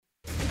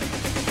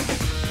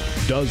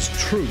Does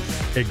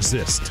truth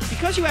exist?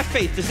 Because you have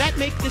faith, does that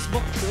make this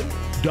book true?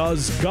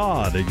 Does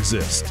God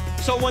exist?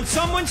 So when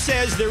someone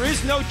says there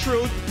is no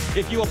truth,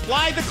 if you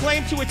apply the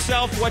claim to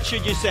itself, what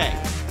should you say?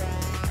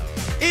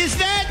 Is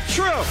that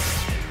true?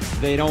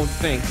 They don't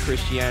think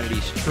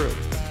Christianity's true.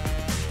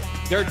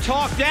 They're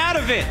talked out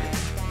of it.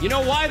 You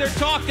know why they're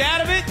talked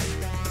out of it?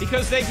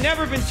 Because they've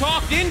never been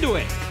talked into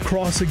it.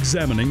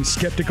 Cross-examining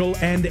skeptical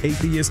and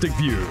atheistic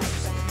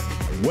views.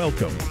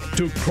 Welcome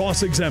to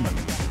Cross-Examine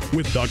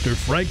with Dr.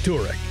 Frank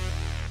Turek.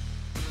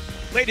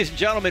 Ladies and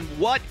gentlemen,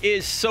 what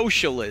is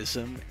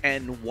socialism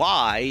and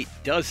why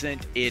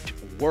doesn't it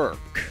work?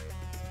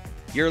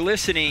 You're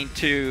listening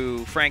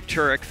to Frank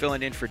Turek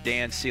filling in for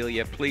Dan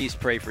Celia. Please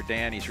pray for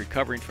Dan. He's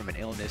recovering from an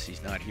illness.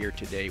 He's not here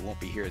today. He won't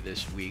be here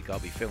this week. I'll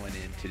be filling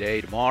in today,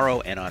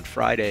 tomorrow, and on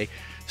Friday.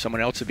 Someone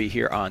else will be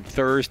here on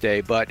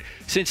Thursday. But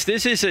since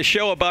this is a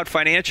show about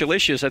financial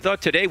issues, I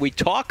thought today we'd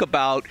talk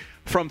about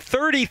from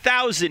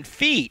 30,000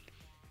 feet,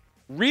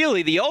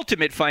 really the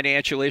ultimate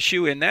financial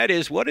issue, and that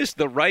is, what is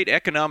the right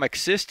economic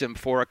system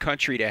for a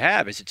country to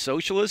have? Is it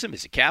socialism?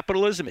 Is it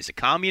capitalism? Is it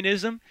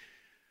communism?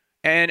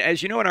 And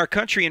as you know, in our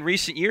country in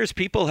recent years,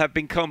 people have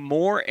become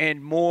more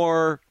and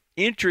more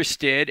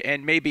interested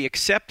and maybe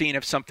accepting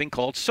of something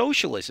called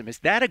socialism. Is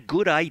that a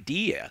good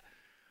idea?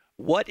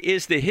 What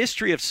is the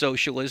history of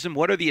socialism?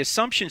 What are the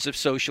assumptions of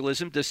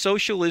socialism? Does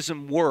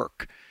socialism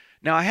work?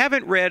 Now, I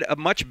haven't read a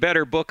much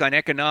better book on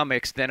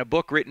economics than a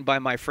book written by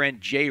my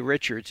friend Jay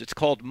Richards. It's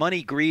called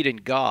Money, Greed,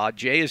 and God.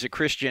 Jay is a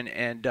Christian,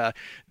 and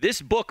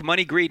this book,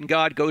 Money, Greed, and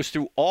God, goes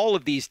through all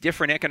of these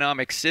different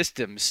economic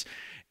systems,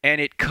 and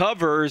it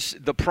covers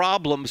the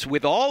problems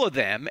with all of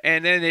them,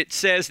 and then it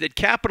says that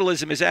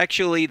capitalism is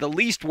actually the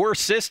least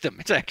worst system.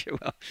 It's actually,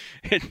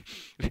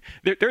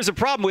 there's a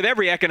problem with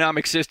every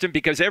economic system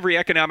because every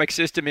economic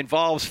system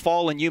involves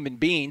fallen human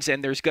beings,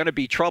 and there's going to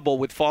be trouble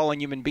with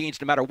fallen human beings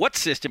no matter what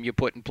system you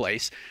put in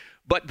place.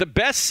 But the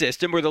best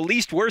system, or the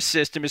least worst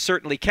system, is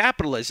certainly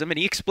capitalism, and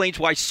he explains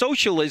why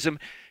socialism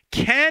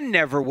can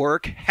never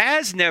work,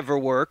 has never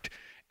worked,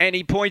 and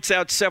he points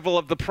out several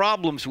of the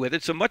problems with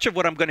it. So much of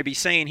what I'm going to be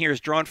saying here is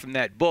drawn from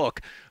that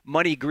book,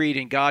 Money, Greed,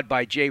 and God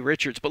by Jay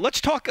Richards. But let's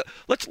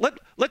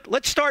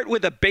start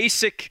with a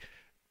basic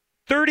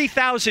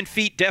 30,000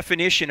 feet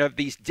definition of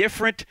these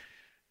different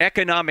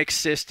economic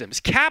systems.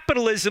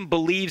 Capitalism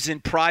believes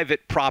in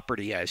private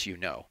property, as you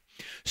know.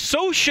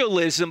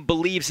 Socialism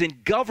believes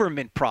in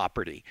government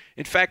property.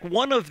 In fact,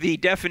 one of the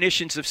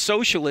definitions of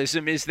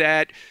socialism is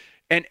that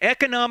an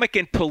economic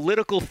and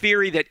political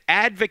theory that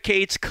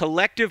advocates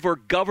collective or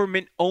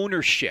government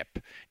ownership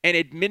and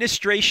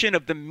administration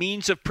of the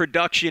means of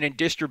production and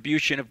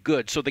distribution of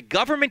goods. So the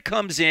government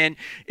comes in,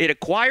 it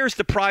acquires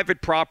the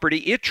private property,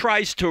 it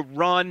tries to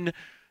run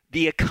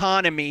the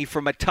economy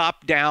from a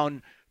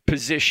top-down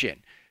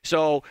position.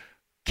 So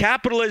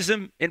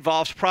capitalism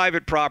involves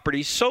private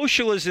property,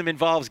 socialism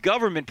involves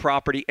government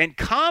property, and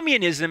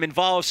communism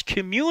involves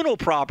communal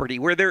property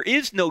where there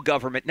is no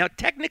government. Now,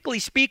 technically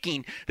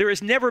speaking, there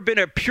has never been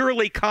a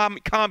purely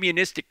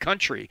communistic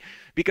country,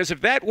 because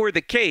if that were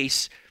the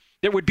case,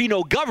 there would be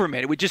no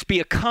government. It would just be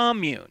a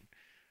commune.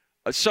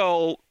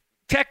 So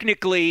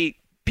technically,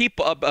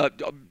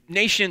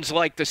 nations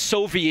like the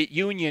Soviet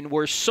Union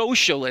were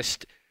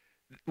socialist,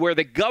 where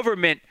the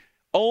government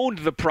owned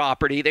the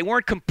property. They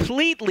weren't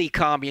completely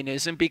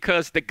communism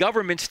because the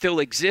government still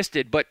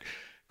existed, but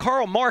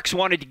Karl Marx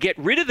wanted to get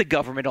rid of the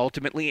government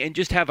ultimately and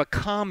just have a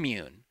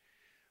commune.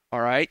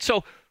 All right,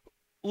 so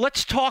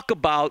let's talk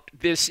about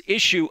this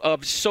issue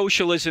of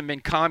socialism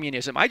and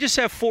communism. I just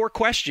have 4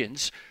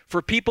 questions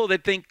for people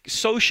that think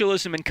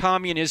socialism and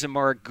communism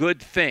are a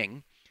good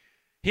thing.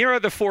 Here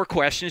are the 4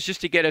 questions just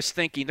to get us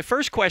thinking. The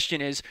first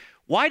question is,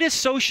 why does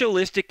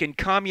socialistic and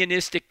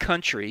communistic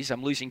countries,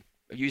 I'm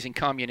using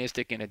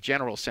communistic in a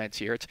general sense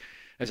here. It's,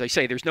 as I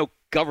say, there's no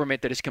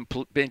government that has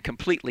been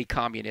completely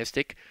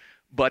communistic,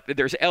 but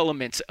there's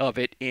elements of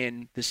it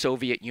in the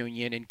Soviet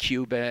Union and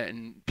Cuba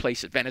and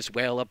places,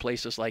 Venezuela,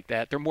 places like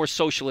that. They're more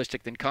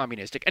socialistic than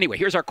communistic. Anyway,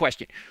 here's our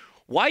question.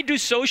 Why do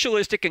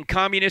socialistic and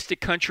communistic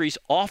countries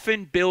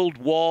often build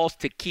walls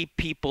to keep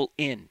people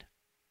in?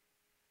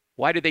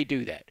 Why do they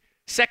do that?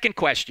 Second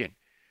question.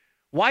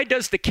 Why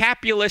does the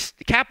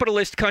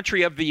capitalist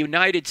country of the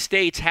United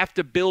States have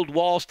to build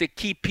walls to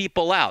keep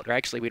people out? Or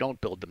actually, we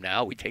don't build them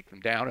now. We take them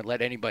down and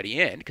let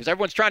anybody in because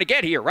everyone's trying to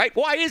get here, right?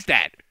 Why is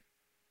that?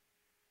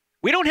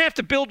 We don't have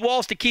to build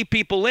walls to keep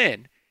people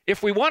in.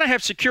 If we want to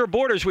have secure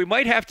borders, we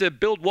might have to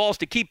build walls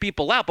to keep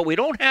people out, but we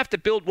don't have to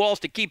build walls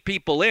to keep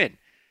people in.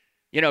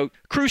 You know,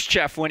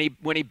 Khrushchev, when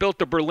he built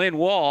the Berlin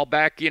Wall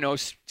back,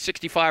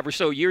 65 or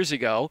so years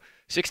ago,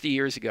 60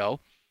 years ago,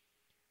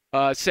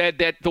 said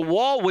that the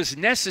wall was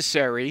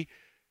necessary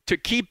to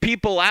keep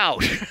people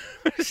out,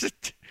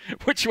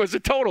 which was a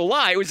total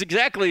lie. It was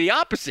exactly the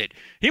opposite.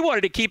 He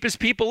wanted to keep his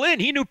people in.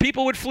 He knew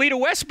people would flee to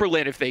West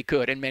Berlin if they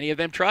could, and many of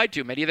them tried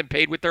to. Many of them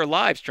paid with their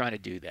lives trying to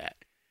do that.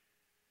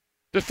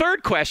 The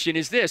third question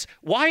is this.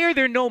 Why are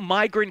there no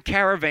migrant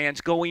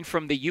caravans going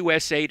from the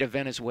USA to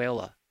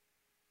Venezuela?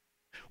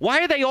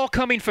 Why are they all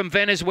coming from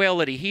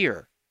Venezuela to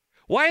here?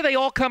 Why are they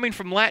all coming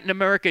from Latin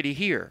America to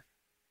here?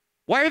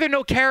 Why are there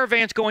no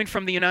caravans going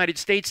from the United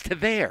States to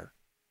there?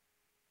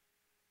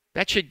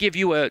 That should give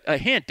you a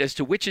hint as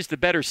to which is the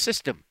better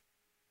system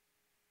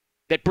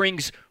that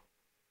brings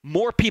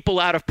more people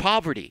out of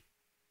poverty.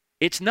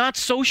 It's not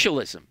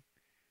socialism.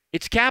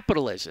 It's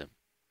capitalism.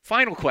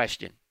 Final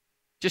question,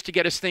 just to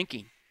get us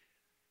thinking.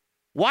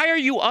 Why are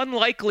you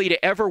unlikely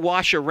to ever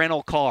wash a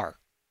rental car?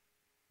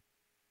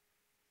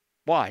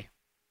 Why?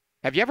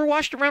 Have you ever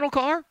washed a rental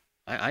car?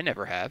 I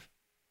never have.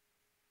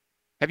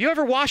 Have you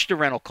ever washed a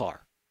rental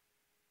car?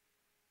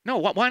 No,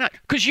 why not?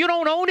 Because you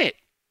don't own it.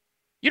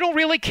 You don't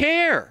really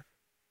care.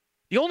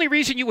 The only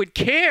reason you would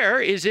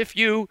care is if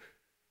you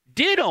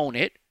did own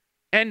it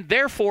and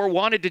therefore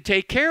wanted to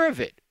take care of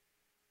it.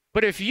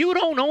 But if you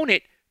don't own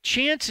it,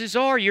 chances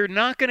are you're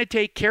not going to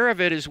take care of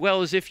it as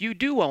well as if you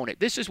do own it.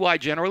 This is why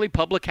generally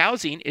public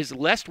housing is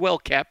less well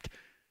kept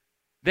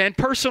than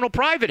personal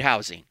private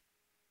housing.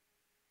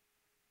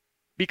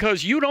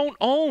 Because you don't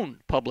own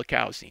public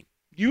housing.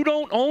 You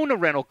don't own a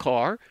rental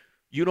car.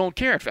 You don't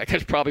care. In fact,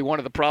 that's probably one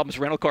of the problems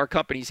rental car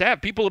companies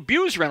have. People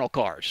abuse rental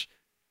cars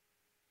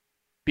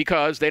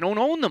because they don't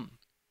own them.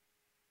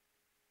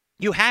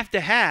 You have to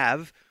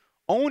have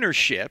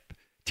ownership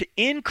to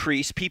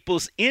increase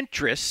people's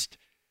interest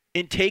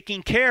in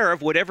taking care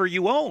of whatever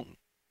you own.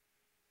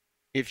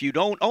 If you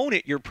don't own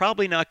it, you're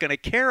probably not going to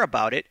care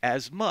about it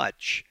as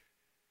much.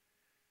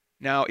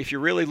 Now, if you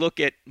really look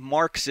at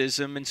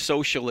Marxism and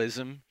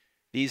socialism,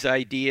 these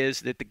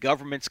ideas that the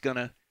government's going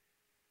to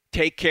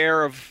take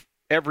care of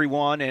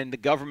everyone and the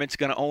government's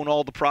going to own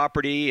all the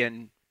property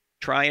and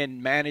try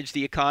and manage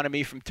the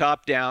economy from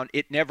top down,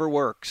 it never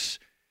works.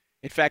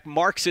 In fact,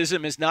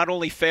 Marxism has not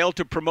only failed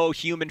to promote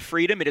human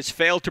freedom, it has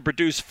failed to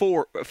produce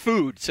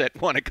food, said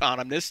one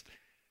economist.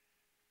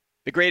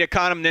 The great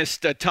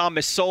economist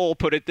Thomas Sowell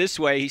put it this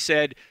way. He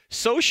said,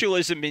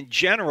 socialism in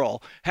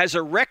general has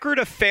a record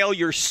of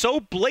failure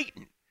so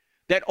blatant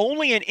that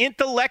only an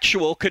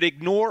intellectual could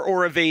ignore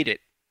or evade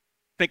it.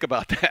 Think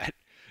about that.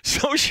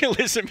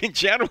 Socialism in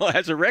general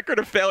has a record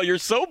of failure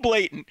so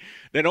blatant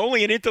that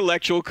only an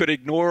intellectual could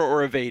ignore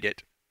or evade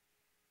it.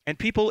 And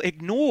people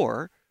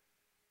ignore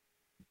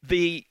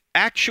the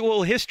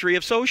actual history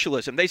of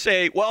socialism. They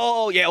say,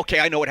 well, yeah, okay,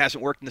 I know it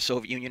hasn't worked in the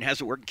Soviet Union,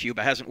 hasn't worked in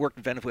Cuba, hasn't worked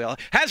in Venezuela,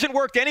 hasn't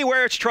worked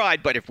anywhere it's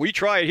tried, but if we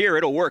try it here,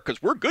 it'll work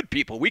because we're good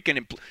people. We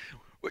can,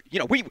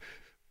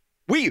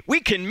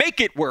 we can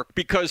make it work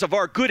because of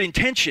our good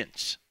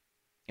intentions.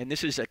 And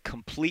this is a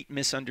complete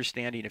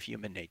misunderstanding of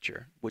human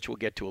nature, which we'll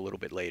get to a little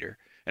bit later.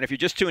 And if you're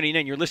just tuning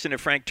in, you're listening to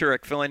Frank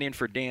Turek filling in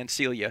for Dan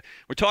Celia.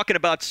 We're talking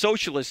about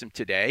socialism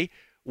today.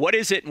 What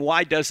is it and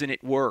why doesn't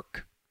it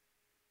work?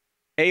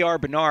 A.R.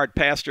 Bernard,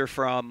 pastor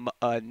from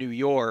New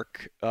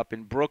York up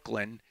in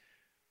Brooklyn,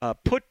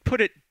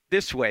 put it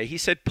this way. He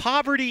said,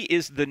 poverty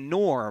is the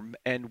norm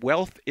and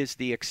wealth is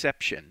the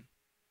exception.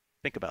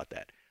 Think about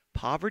that.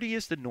 Poverty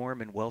is the norm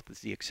and wealth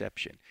is the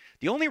exception.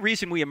 The only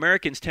reason we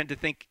Americans tend to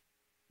think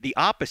the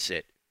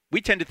opposite,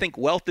 we tend to think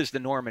wealth is the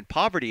norm and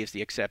poverty is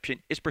the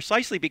exception, is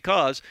precisely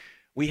because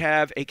we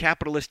have a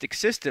capitalistic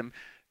system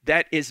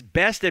that is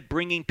best at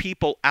bringing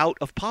people out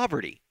of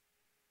poverty.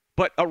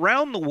 But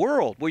around the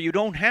world where you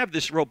don't have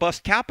this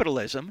robust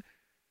capitalism,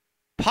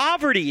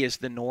 poverty is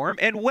the norm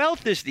and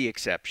wealth is the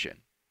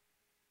exception.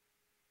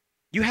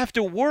 You have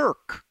to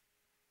work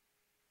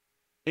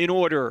in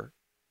order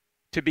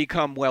to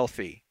become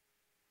wealthy.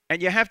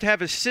 And you have to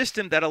have a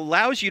system that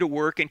allows you to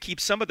work and keep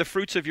some of the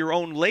fruits of your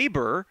own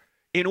labor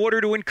in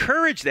order to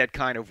encourage that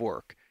kind of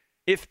work.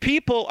 If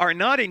people are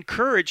not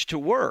encouraged to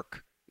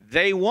work,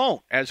 they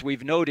won't, as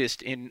we've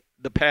noticed in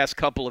the past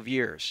couple of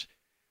years.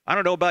 I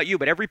don't know about you,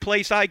 but every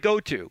place I go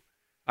to,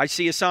 I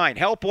see a sign,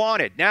 help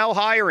wanted, now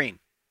hiring.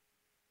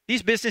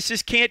 These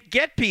businesses can't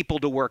get people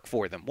to work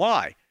for them.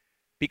 Why?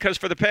 Because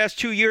for the past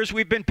 2 years,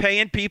 we've been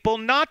paying people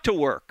not to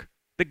work.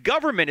 The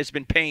government has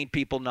been paying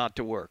people not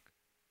to work.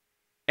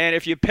 And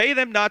if you pay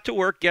them not to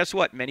work, guess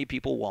what? Many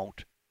people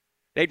won't.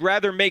 They'd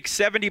rather make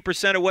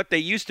 70% of what they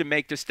used to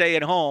make to stay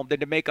at home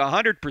than to make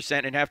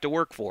 100% and have to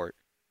work for it.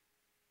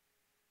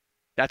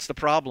 That's the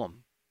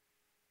problem.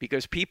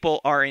 Because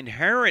people are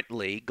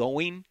inherently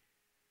going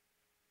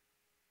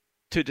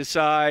to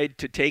decide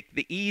to take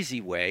the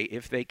easy way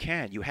if they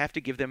can. You have to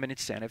give them an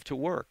incentive to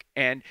work.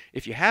 And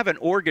if you have an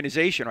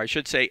organization, or I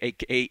should say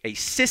a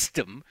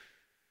system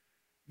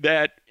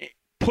that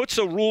puts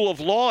a rule of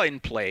law in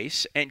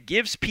place and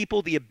gives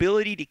people the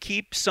ability to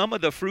keep some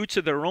of the fruits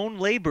of their own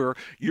labor,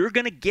 you're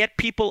going to get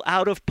people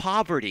out of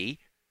poverty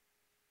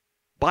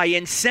by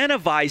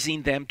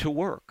incentivizing them to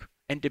work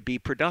and to be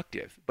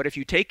productive. But if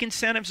you take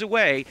incentives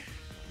away,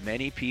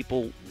 many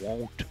people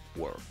won't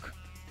work.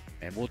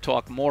 And we'll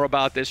talk more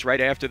about this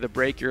right after the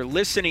break. You're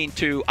listening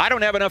to I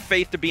Don't Have Enough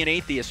Faith to Be an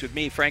Atheist with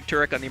me, Frank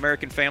Turek, on the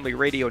American Family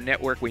Radio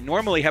Network. We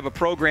normally have a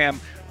program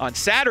on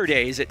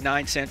Saturdays at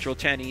 9 Central,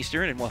 10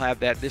 Eastern, and we'll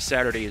have that this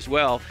Saturday as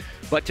well.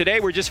 But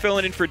today we're just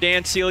filling in for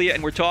Dan Celia,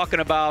 and we're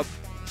talking about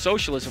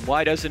socialism.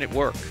 Why doesn't it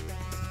work?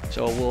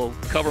 So we'll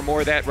cover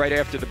more of that right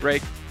after the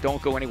break.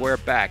 Don't go anywhere.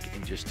 Back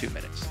in just 2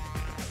 minutes.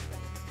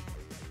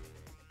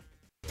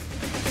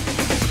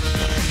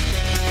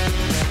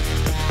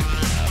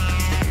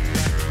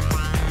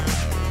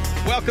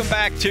 Welcome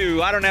back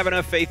to I Don't Have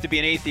Enough Faith to Be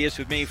an Atheist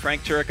with me,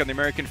 Frank Turek, on the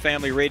American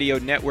Family Radio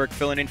Network,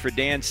 filling in for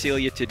Dan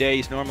Celia today.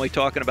 He's normally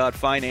talking about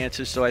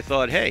finances, so I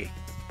thought, hey,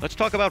 let's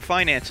talk about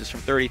finances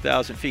from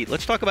 30,000 feet.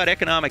 Let's talk about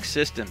economic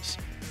systems.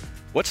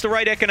 What's the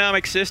right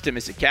economic system?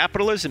 Is it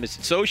capitalism? Is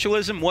it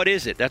socialism? What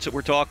is it? That's what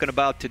we're talking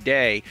about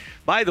today.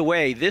 By the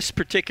way, this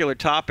particular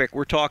topic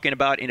we're talking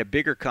about in a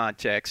bigger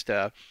context.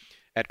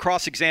 At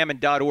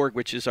crossexamine.org,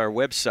 which is our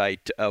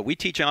website, we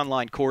teach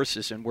online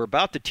courses, and we're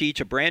about to teach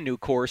a brand new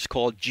course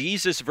called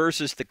Jesus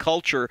versus the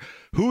Culture.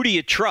 Who do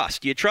you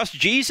trust? Do you trust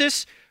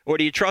Jesus or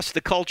do you trust the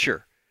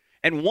culture?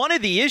 And one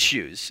of the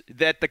issues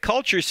that the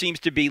culture seems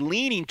to be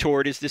leaning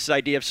toward is this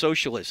idea of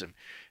socialism.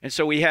 And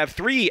so we have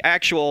 3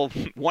 actual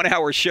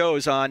one-hour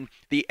shows on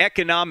the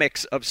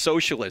economics of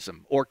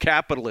socialism or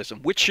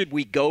capitalism. Which should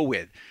we go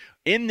with?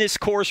 In this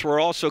course, we're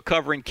also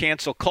covering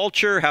cancel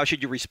culture. How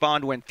should you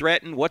respond when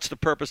threatened? What's the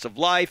purpose of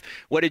life?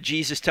 What did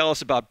Jesus tell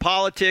us about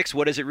politics?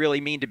 What does it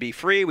really mean to be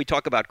free? We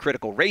talk about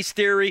critical race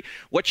theory.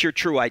 What's your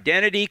true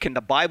identity? Can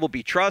the Bible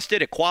be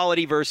trusted?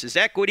 Equality versus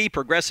equity,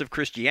 progressive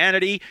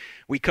Christianity.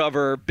 We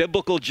cover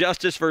biblical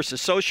justice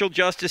versus social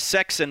justice,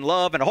 sex and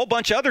love, and a whole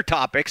bunch of other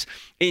topics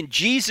in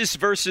Jesus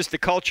versus the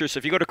Culture. So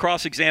if you go to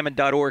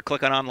crossexamine.org,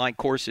 click on online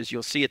courses,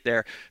 you'll see it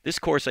there. This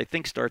course, I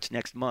think, starts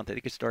next month. I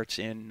think it starts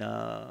in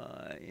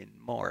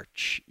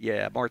March.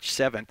 Yeah, March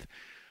 7th.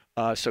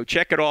 So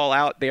check it all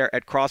out there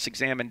at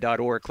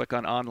crossexamine.org. Click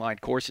on online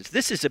courses.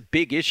 This is a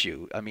big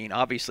issue. I mean,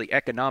 obviously,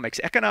 economics.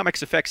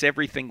 Economics affects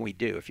everything we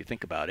do, if you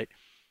think about it.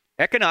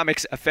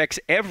 Economics affects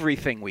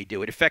everything we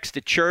do. It affects the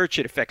church.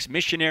 It affects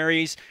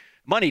missionaries.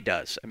 Money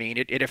does. I mean,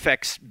 it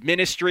affects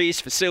ministries,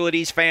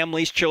 facilities,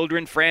 families,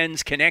 children,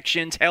 friends,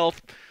 connections,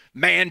 health,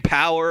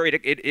 manpower.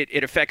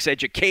 It affects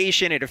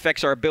education. It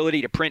affects our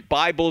ability to print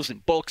Bibles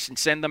and books and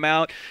send them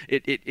out.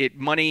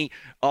 Money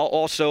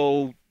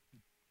also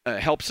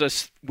helps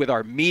us with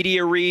our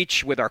media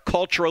reach, with our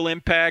cultural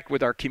impact,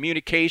 with our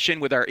communication,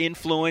 with our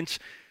influence.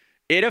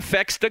 It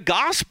affects the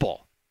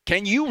gospel.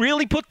 Can you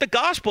really put the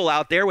gospel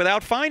out there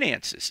without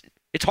finances?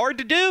 It's hard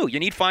to do. You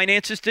need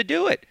finances to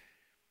do it.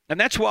 And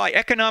that's why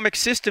economic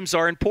systems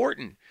are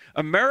important.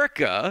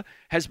 America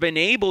has been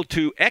able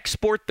to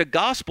export the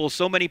gospel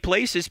so many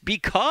places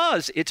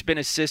because it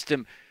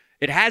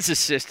has a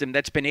system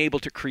that's been able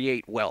to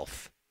create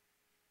wealth.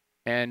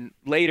 And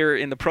later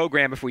in the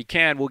program, if we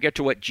can, we'll get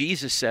to what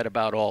Jesus said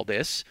about all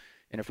this.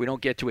 And if we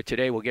don't get to it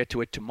today, we'll get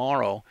to it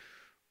tomorrow.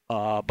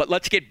 But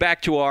let's get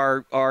back to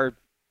our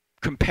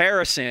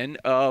comparison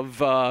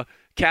of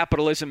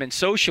capitalism and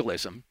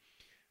socialism.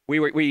 We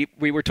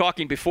were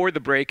talking before the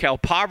break how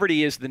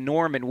poverty is the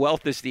norm and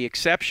wealth is the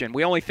exception.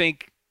 We only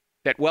think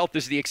that wealth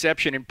is the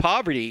exception and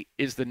poverty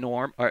is the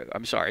norm.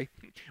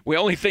 We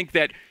only think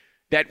that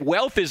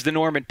wealth is the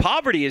norm and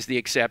poverty is the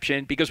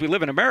exception because we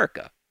live in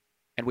America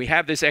and we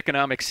have this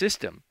economic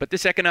system. But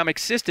this economic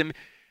system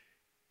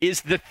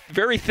is the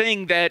very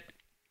thing that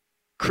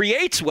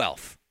creates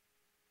wealth.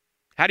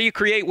 How do you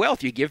create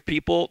wealth? You give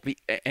people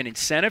an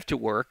incentive to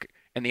work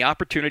and the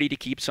opportunity to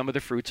keep some of the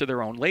fruits of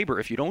their own labor.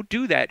 If you don't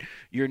do that,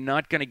 you're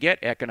not going to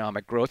get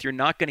economic growth. You're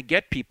not going to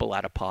get people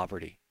out of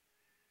poverty.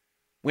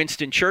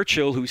 Winston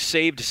Churchill, who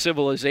saved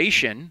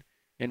civilization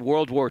in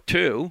World War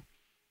II,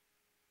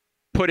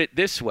 put it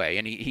this way,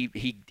 and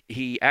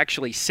he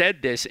actually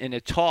said this in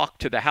a talk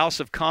to the House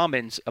of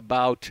Commons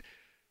about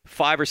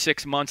 5 or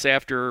 6 months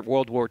after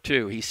World War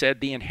II. He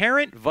said, "The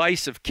inherent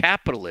vice of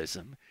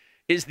capitalism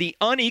is the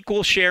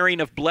unequal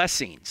sharing of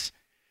blessings.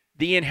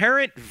 The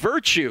inherent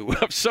virtue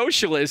of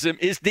socialism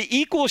is the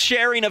equal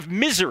sharing of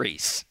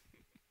miseries."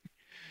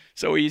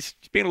 So he's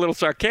being a little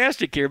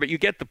sarcastic here, but you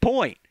get the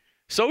point.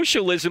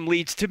 Socialism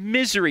leads to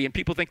misery, and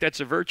people think that's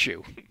a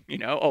virtue.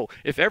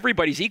 If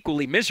everybody's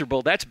equally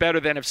miserable, that's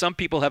better than if some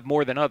people have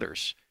more than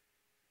others.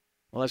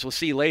 Well, as we'll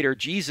see later,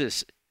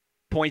 Jesus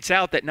points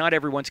out that not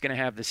everyone's going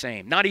to have the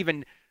same. Not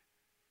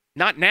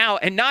now,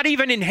 and not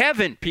even in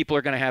heaven, people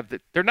are going to have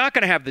they're not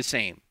going to have the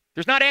same.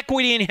 There's not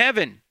equity in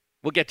heaven.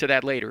 We'll get to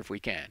that later if we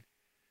can.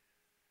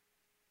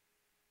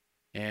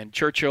 And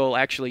Churchill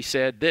actually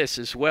said this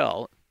as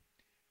well.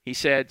 He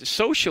said,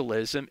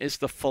 "Socialism is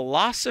the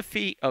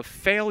philosophy of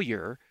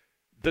failure,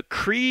 the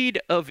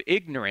creed of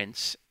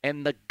ignorance,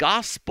 and the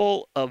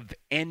gospel of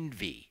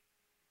envy."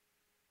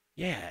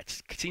 Yeah,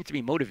 it seems to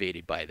be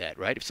motivated by that,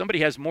 right? If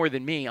somebody has more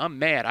than me, I'm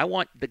mad. I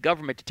want the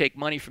government to take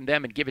money from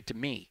them and give it to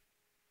me.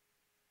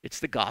 It's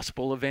the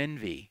gospel of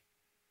envy.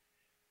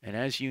 And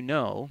as you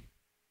know,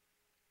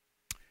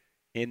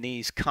 in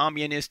these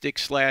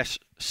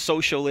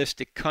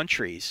communistic/socialistic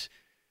countries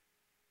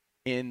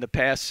in the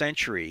past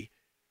century,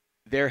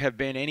 there have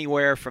been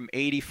anywhere from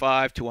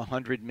 85 to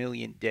 100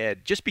 million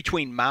dead just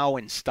between Mao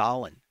and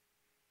Stalin.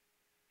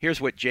 Here's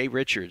what Jay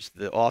Richards,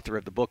 the author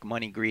of the book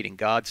Money, Greed, and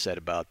God, said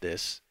about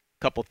this.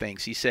 A couple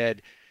things. He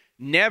said,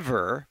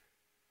 "Never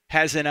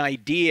has an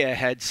idea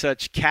had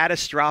such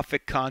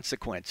catastrophic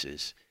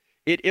consequences.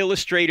 It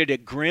illustrated a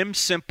grim,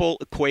 simple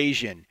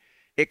equation.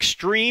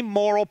 Extreme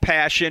moral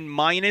passion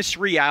minus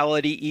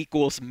reality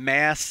equals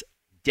mass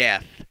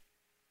death."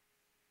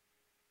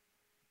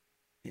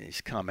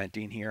 He's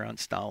commenting here on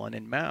Stalin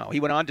and Mao. He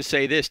went on to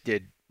say this,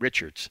 did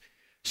Richards.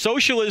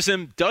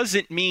 Socialism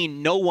doesn't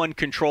mean no one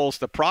controls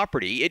the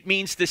property. It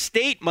means the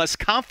state must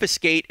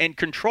confiscate and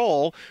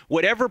control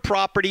whatever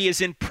property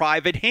is in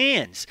private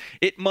hands.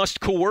 It must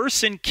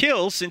coerce and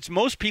kill, since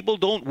most people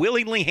don't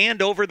willingly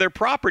hand over their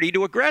property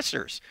to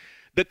aggressors.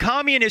 The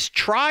communists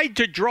tried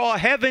to draw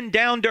heaven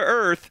down to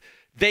earth.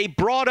 They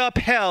brought up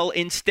hell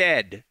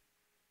instead.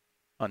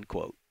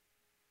 Unquote.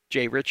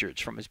 Jay Richards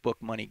from his book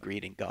Money,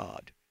 Greed, and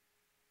God.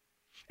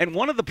 And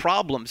one of the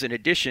problems, in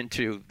addition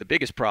to the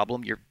biggest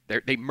problem,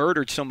 they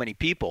murdered so many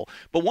people,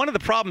 but one of the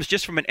problems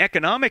just from an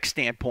economic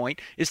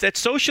standpoint is that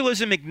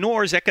socialism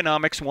ignores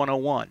economics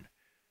 101.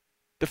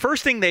 The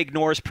first thing they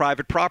ignore is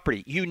private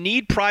property. You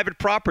need private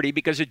property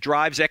because it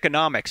drives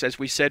economics, as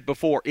we said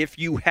before. If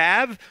you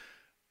have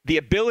the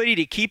ability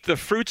to keep the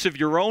fruits of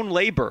your own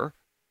labor,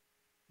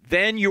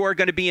 then you are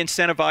going to be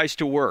incentivized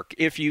to work.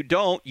 If you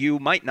don't, you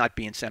might not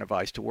be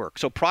incentivized to work.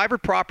 So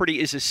private property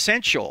is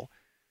essential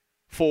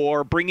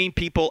for bringing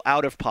people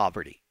out of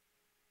poverty.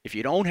 If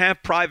you don't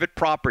have private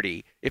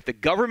property, if the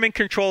government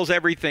controls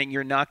everything,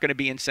 you're not going to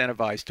be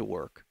incentivized to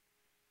work.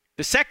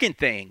 The second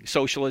thing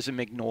socialism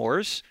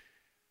ignores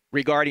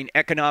regarding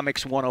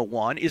economics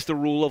 101 is the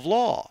rule of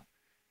law.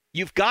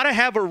 You've got to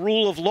have a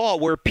rule of law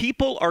where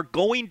people are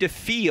going to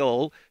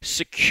feel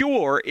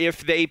secure if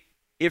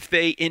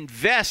they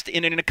invest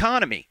in an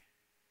economy.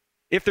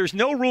 If there's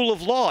no rule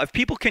of law, if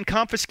people can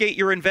confiscate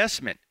your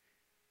investment,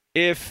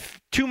 if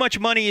too much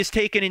money is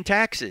taken in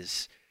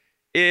taxes,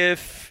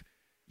 if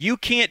you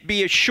can't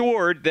be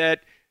assured that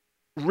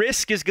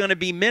risk is going to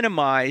be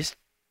minimized,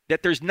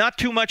 that there's not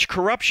too much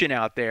corruption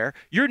out there,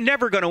 you're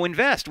never going to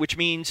invest, which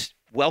means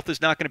wealth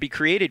is not going to be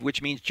created, which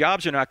means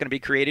jobs are not going to be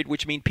created,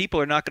 which means people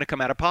are not going to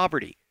come out of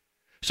poverty.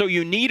 So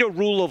you need a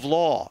rule of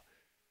law.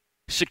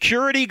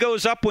 Security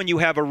goes up when you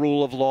have a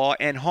rule of law,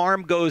 and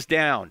harm goes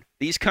down.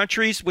 These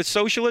countries with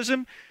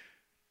socialism,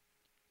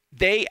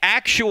 they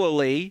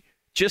actually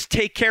just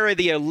take care of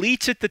the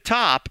elites at the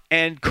top,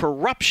 and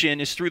corruption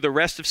is through the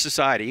rest of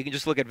society. You can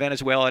just look at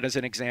Venezuela as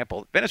an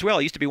example.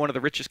 Venezuela used to be one of the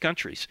richest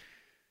countries.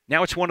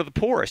 Now it's one of the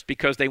poorest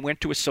because they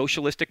went to a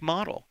socialistic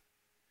model.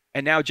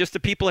 And now just the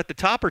people at the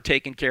top are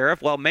taken care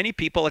of, while many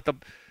people at the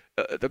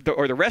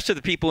rest of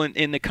the people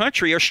in the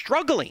country are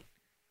struggling.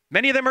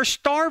 Many of them are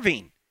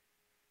starving.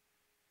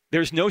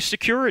 There's no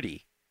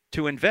security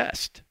to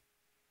invest.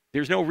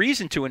 There's no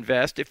reason to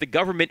invest if the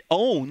government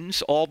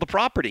owns all the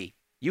property.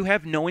 You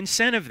have no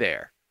incentive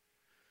there.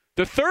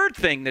 The third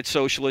thing that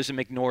socialism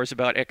ignores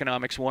about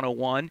economics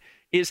 101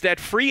 is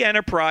that free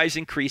enterprise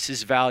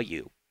increases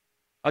value.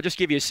 I'll just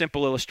give you a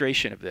simple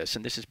illustration of this,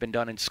 and this has been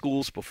done in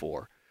schools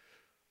before.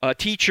 A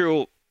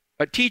teacher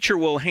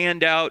will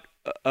hand out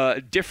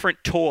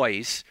different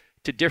toys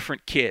to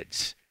different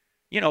kids.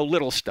 You know,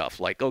 little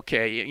stuff like,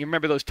 okay, you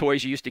remember those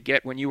toys you used to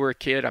get when you were a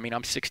kid? I mean,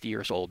 I'm 60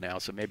 years old now,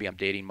 so maybe I'm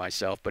dating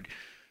myself, but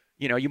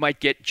you know, you might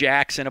get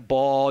jacks and a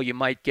ball. You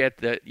might get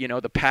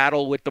the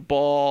paddle with the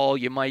ball.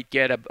 You might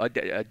get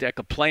a deck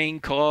of playing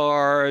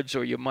cards,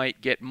 or you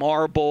might get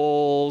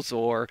marbles,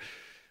 or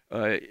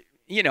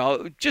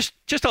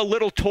just a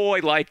little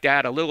toy like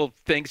that, a little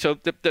thing. So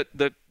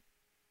the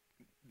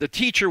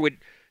teacher would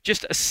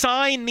just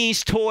assign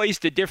these toys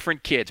to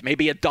different kids.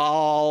 Maybe a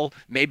doll,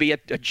 maybe a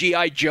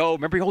G.I. Joe.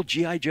 Remember the old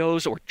G.I.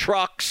 Joes, or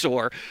trucks,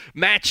 or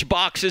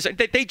matchboxes?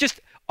 They just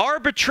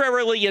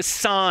arbitrarily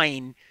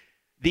assign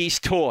these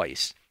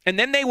toys. And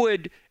then they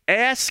would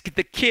ask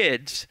the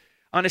kids,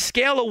 on a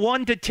scale of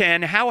 1 to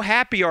 10, how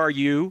happy are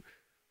you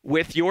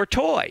with your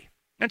toy?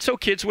 And so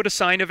kids would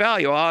assign a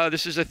value. Oh,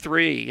 this is a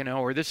 3,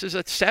 or this is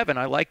a 7,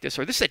 I like this,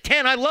 or this is a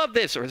 10, I love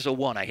this, or this is a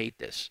 1, I hate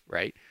this,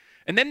 right?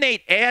 And then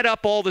they'd add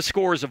up all the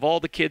scores of all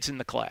the kids in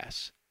the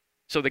class.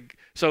 So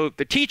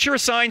the teacher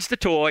assigns the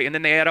toy, and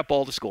then they add up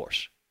all the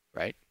scores,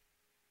 right?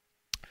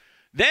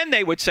 Then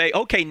they would say,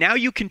 okay, now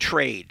you can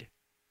trade.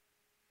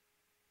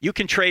 You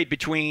can trade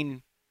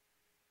between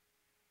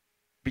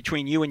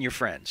you and your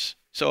friends.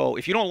 So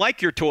if you don't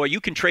like your toy, you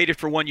can trade it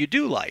for one you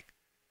do like.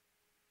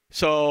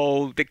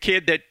 So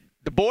the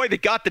boy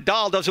that got the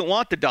doll doesn't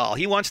want the doll.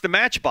 He wants the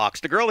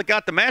matchbox. The girl that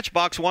got the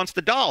matchbox wants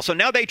the doll. So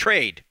now they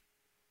trade,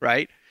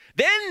 right?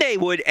 Then they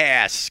would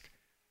ask,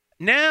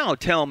 now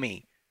tell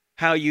me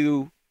how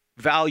you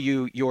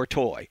value your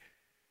toy.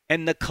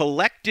 And the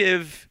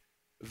collective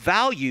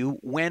value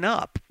went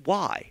up.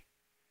 Why?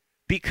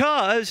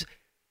 Because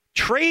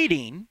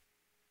trading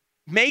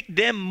make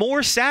them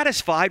more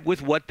satisfied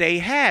with what they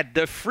had.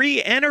 The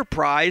free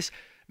enterprise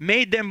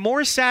made them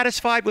more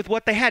satisfied with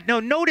what they had. Now,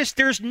 notice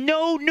there's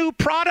no new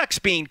products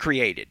being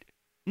created.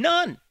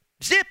 None.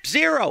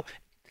 Zero.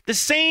 The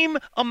same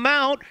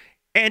amount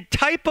and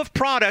type of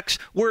products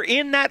were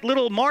in that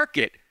little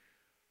market.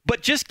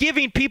 But just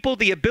giving people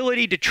the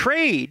ability to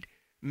trade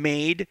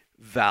made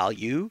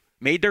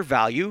their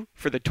value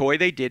for the toy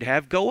they did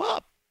have go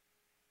up.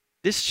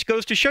 This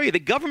goes to show you the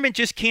government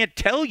just can't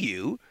tell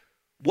you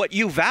what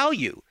you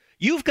value.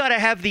 You've got to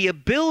have the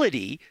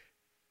ability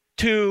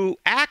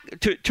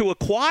to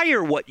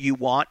acquire what you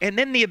want, and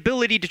then the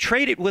ability to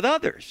trade it with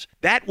others.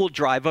 That will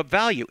drive up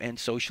value, and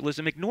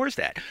socialism ignores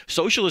that.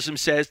 Socialism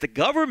says the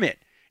government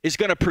is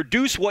going to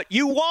produce what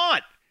you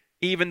want,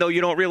 even though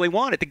you don't really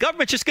want it. The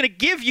government's just going to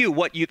give you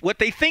what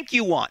they think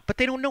you want, but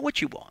they don't know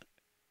what you want.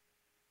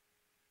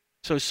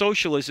 So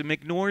socialism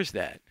ignores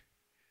that.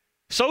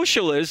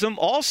 Socialism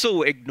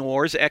also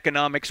ignores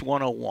Economics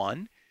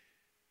 101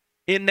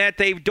 in that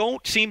they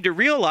don't seem to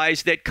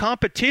realize that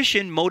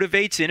competition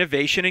motivates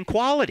innovation and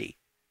quality.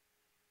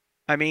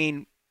 I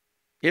mean,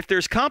 if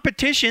there's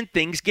competition,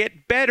 things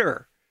get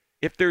better.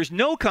 If there's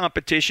no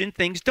competition,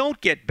 things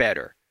don't get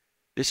better.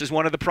 This is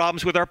one of the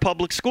problems with our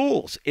public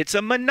schools. It's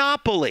a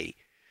monopoly.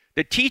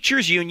 The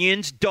teachers'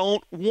 unions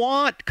don't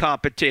want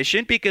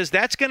competition because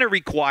that's going to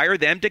require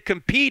them to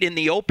compete in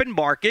the open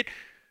market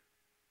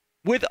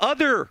with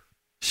other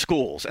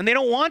schools. And they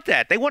don't want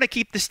that. They want to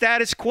keep the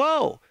status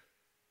quo.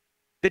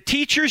 The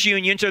teachers'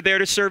 unions are there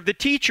to serve the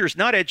teachers,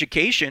 not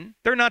education.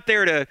 They're not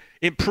there to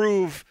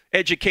improve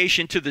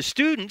education to the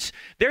students.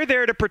 They're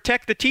there to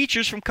protect the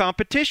teachers from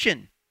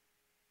competition.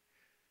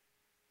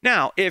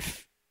 Now,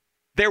 if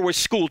there was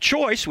school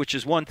choice, which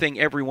is one thing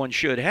everyone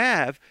should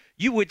have,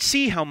 you would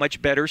see how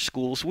much better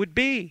schools would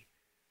be.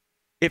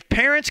 If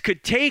parents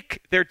could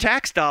take their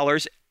tax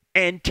dollars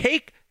and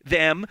take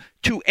them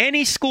to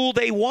any school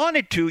they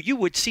wanted to, you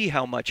would see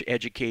how much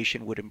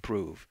education would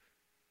improve.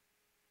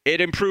 It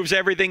improves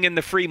everything in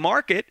the free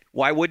market.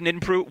 Why wouldn't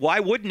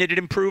it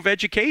improve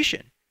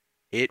education?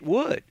 It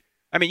would.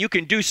 I mean, you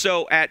can do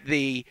so at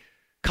the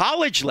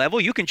college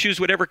level. You can choose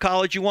whatever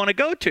college you want to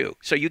go to,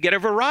 so you get a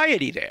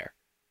variety there.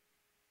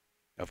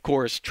 Of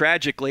course,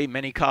 tragically,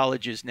 many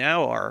colleges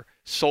now are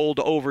sold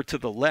over to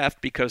the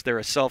left because they're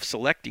a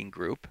self-selecting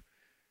group.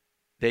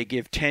 They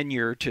give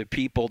tenure to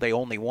people they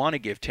only want to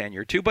give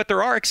tenure to, but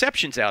there are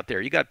exceptions out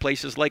there. You got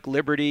places like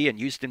Liberty and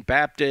Houston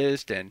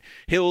Baptist and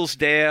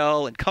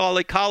Hillsdale and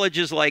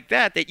colleges like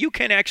that you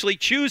can actually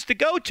choose to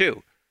go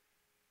to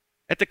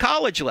at the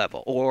college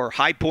level, or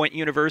High Point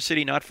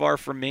University, not far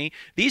from me.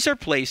 These are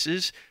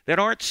places that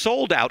aren't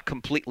sold out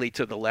completely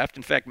to the left.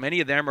 In fact,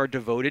 many of them are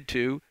devoted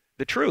to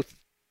the truth,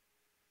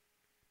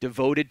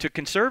 devoted to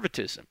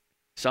conservatism,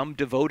 some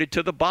devoted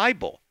to the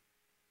Bible.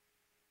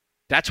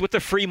 That's what the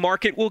free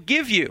market will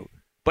give you.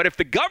 But if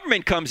the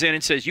government comes in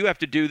and says you have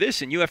to do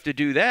this and you have to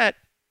do that,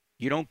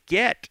 you don't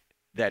get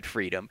that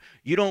freedom.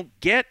 You don't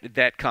get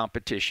that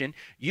competition.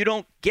 You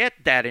don't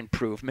get that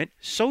improvement.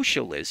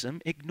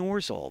 Socialism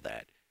ignores all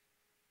that.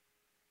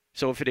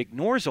 So if it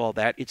ignores all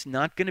that, it's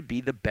not going to be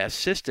the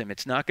best system.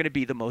 It's not going to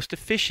be the most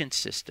efficient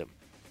system.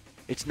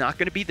 It's not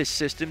going to be the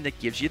system that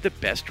gives you the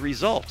best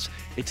results.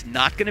 It's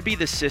not going to be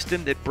the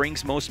system that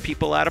brings most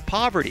people out of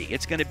poverty.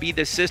 It's going to be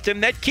the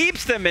system that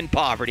keeps them in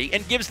poverty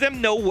and gives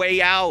them no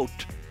way out.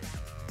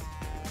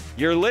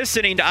 You're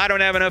listening to I Don't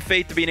Have Enough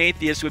Faith to Be an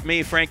Atheist with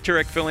me, Frank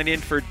Turek, filling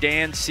in for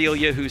Dan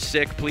Celia, who's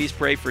sick. Please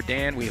pray for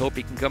Dan. We hope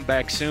he can come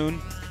back soon.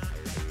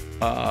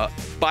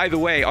 By the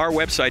way, our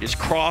website is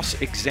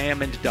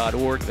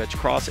crossexamined.org. That's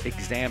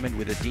cross-examined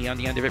with a D on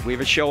the end of it. We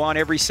have a show on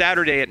every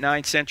Saturday at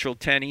 9 Central,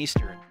 10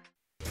 Eastern.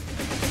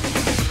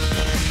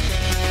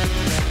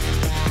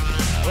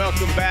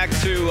 Welcome back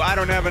to I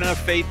Don't Have Enough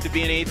Faith to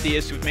Be an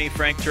Atheist with me,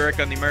 Frank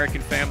Turek, on the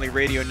American Family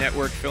Radio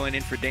Network, filling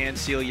in for Dan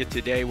Celia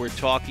today. We're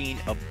talking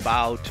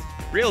about,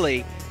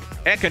 really,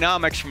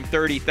 economics from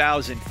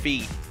 30,000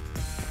 feet.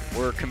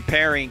 We're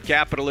comparing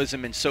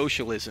capitalism and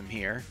socialism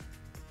here.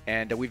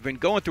 And we've been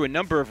going through a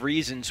number of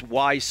reasons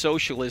why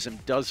socialism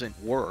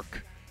doesn't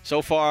work.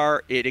 So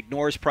far, it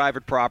ignores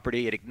private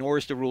property, it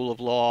ignores the rule of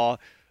law,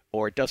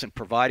 or it doesn't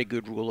provide a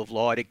good rule of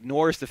law. It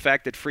ignores the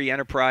fact that free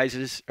enterprise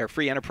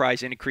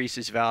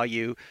increases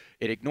value.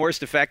 It ignores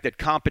the fact that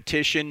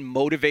competition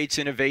motivates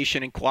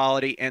innovation and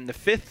quality. And the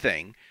fifth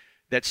thing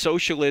that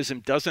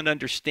socialism doesn't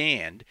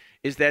understand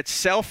is that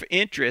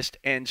self-interest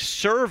and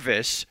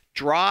service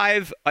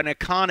drive an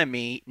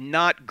economy,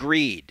 not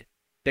greed.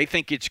 They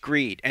think it's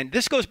greed. And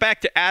this goes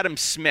back to Adam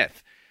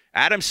Smith.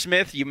 Adam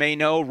Smith, you may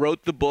know,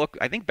 wrote the book,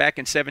 I think back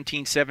in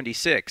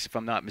 1776, if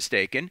I'm not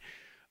mistaken,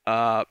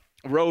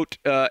 wrote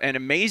an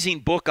amazing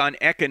book on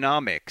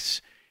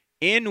economics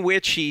in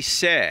which he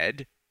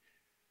said,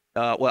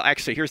 well,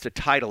 actually, here's the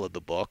title of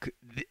the book,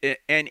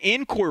 An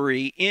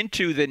Inquiry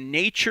into the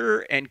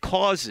Nature and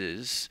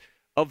Causes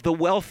of the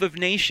Wealth of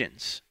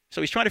Nations.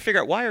 So he's trying to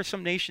figure out why are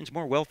some nations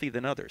more wealthy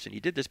than others. And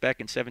he did this back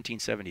in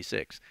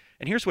 1776.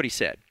 And here's what he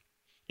said.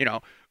 You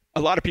know,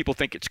 a lot of people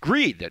think it's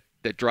greed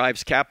that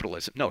drives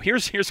capitalism. No,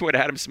 here's what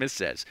Adam Smith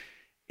says.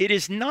 It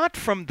is not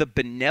from the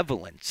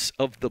benevolence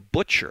of the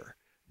butcher,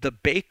 the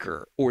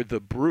baker, or the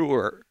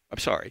brewer. I'm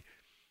sorry.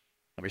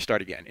 Let me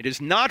start again. It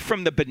is not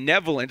from the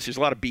benevolence. There's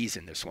a lot of B's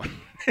in this one.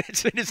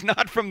 It is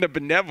not from the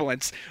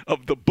benevolence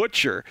of the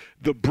butcher,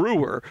 the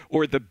brewer,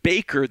 or the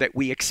baker that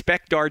we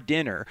expect our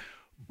dinner,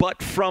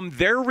 but from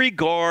their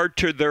regard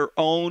to their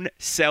own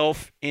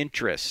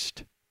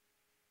self-interest.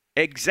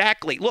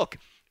 Exactly. Look,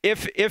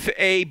 if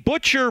a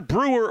butcher,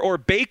 brewer, or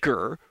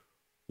baker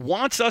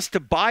wants us to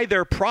buy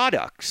their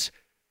products,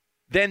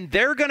 then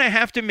they're going to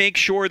have to make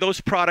sure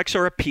those products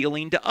are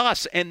appealing to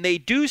us. And they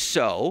do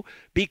so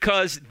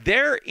because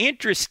they're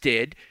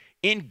interested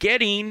in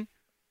getting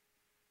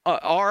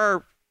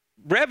our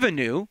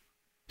revenue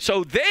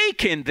so they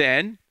can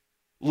then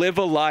live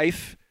a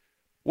life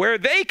where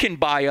they can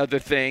buy other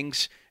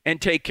things and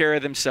take care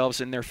of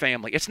themselves and their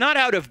family. It's not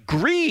out of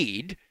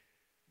greed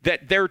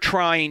that they're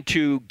trying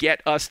to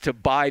get us to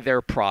buy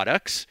their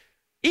products.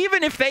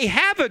 Even if they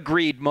have a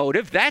greed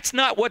motive, that's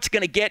not what's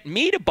going to get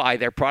me to buy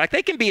their product.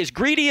 They can be as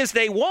greedy as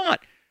they want.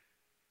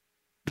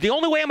 The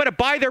only way I'm going to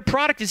buy their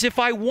product is if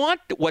I want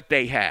what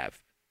they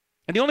have.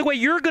 And the only way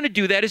you're going to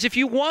do that is if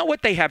you want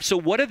what they have. So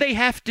what do they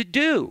have to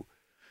do?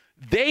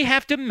 They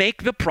have to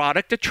make the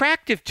product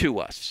attractive to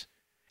us.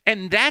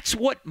 And that's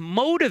what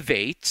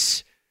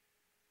motivates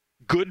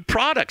good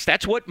products.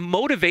 That's what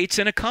motivates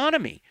an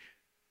economy.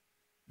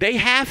 They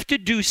have to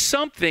do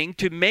something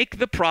to make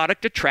the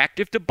product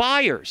attractive to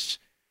buyers.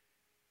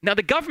 Now,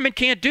 the government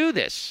can't do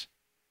this.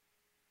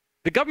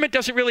 The government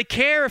doesn't really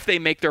care if they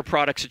make their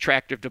products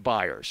attractive to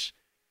buyers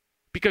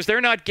because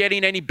they're not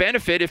getting any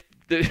benefit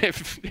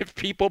if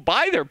people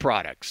buy their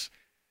products.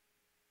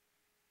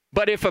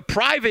 But if a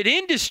private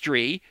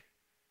industry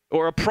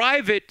or a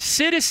private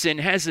citizen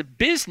has a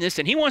business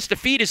and he wants to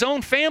feed his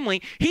own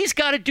family, he's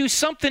got to do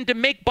something to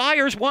make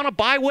buyers want to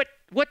buy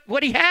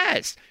what he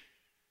has.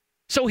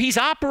 So he's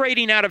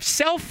operating out of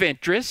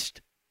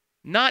self-interest,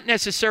 not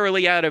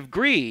necessarily out of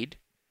greed.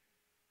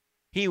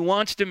 He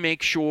wants to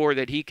make sure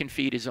that he can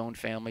feed his own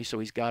family, so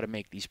he's got to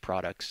make these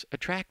products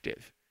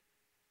attractive.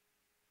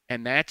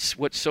 And that's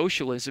what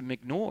socialism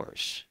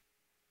ignores.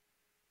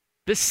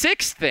 The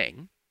sixth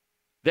thing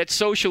that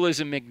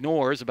socialism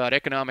ignores about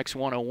Economics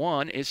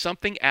 101 is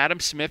something Adam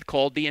Smith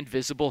called the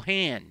invisible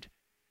hand.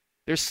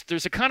 There's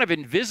a kind of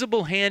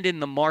invisible hand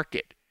in the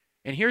market.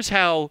 And here's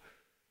how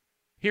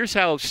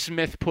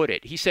Smith put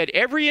it. He said,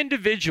 every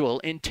individual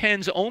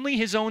intends only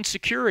his own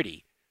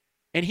security.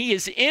 And he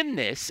is in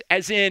this,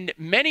 as in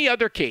many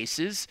other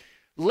cases,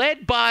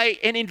 led by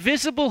an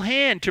invisible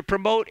hand to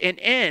promote an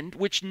end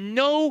which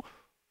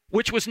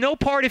was no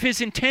part of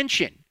his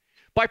intention.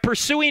 By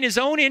pursuing his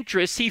own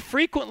interests, he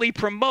frequently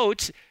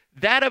promotes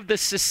that of the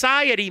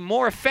society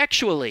more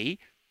effectually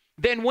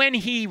than when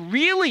he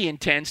really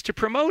intends to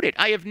promote it.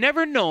 I have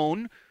never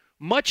known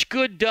much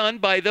good done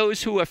by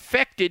those who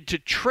affected to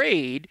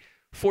trade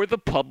for the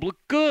public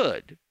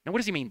good. Now, what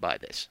does he mean by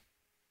this?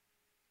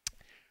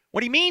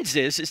 What he means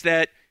is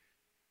that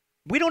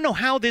we don't know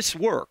how this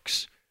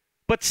works,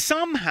 but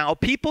somehow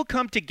people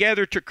come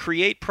together to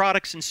create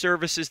products and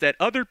services that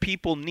other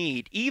people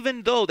need,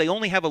 even though they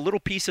only have a little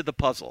piece of the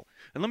puzzle.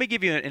 And let me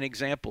give you an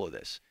example of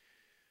this.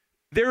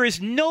 There is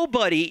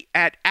nobody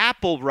at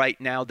Apple right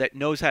now that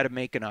knows how to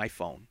make an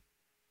iPhone.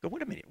 But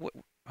wait a minute. What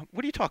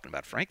are you talking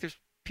about, Frank? There's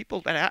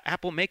people at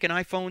Apple making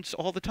iPhones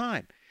all the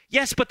time.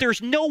 Yes, but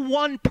there's no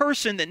one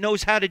person that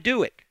knows how to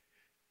do it.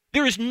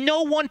 There is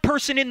no one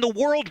person in the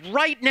world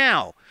right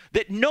now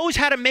that knows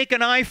how to make an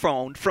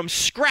iPhone from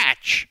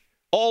scratch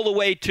all the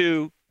way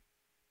to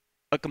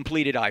a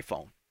completed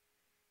iPhone.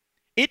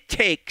 It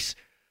takes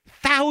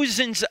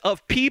thousands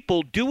of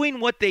people doing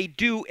what they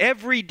do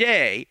every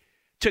day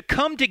to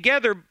come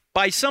together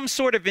by some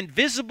sort of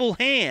invisible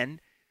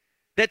hand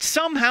that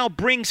somehow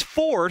brings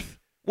forth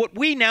what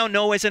we now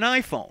know as an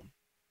iPhone.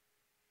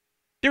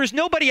 There is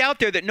nobody out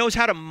there that knows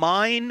how to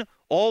mine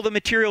all the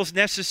materials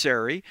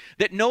necessary,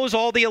 that knows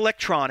all the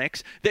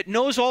electronics, that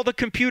knows all the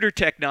computer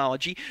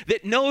technology,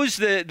 that knows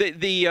the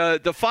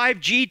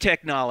 5G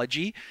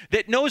technology,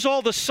 that knows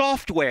all the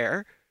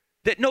software,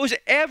 that knows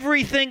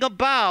everything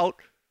about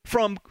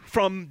from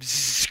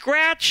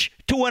scratch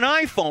to an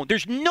iPhone.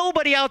 There's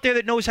nobody out there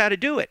that knows how to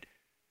do it.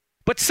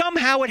 But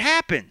somehow it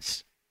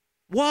happens.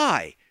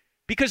 Why?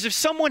 Because if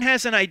someone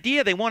has an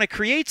idea, they want to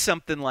create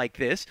something like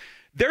this,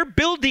 they're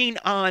building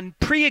on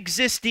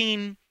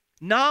pre-existing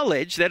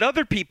knowledge that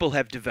other people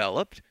have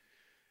developed,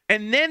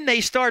 and then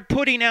they start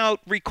putting out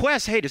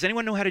requests. Hey, does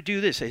anyone know how to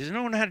do this? Hey, does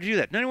anyone know how to do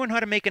that? Does anyone know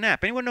how to make an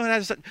app? Anyone know how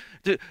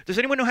to, does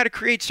anyone know how to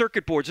create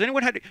circuit boards? Does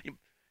anyone know how to?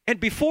 And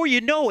before you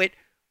know it,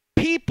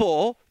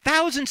 people,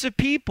 thousands of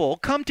people,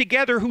 come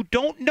together who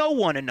don't know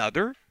one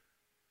another,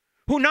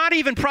 who not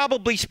even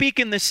probably speak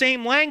in the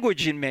same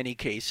language in many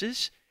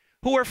cases,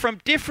 who are from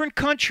different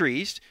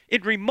countries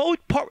in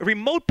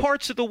remote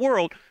parts of the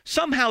world.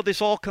 Somehow this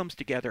all comes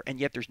together, and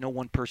yet there's no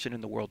one person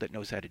in the world that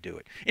knows how to do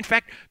it. In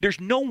fact, there's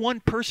no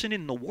one person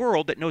in the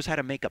world that knows how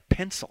to make a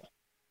pencil.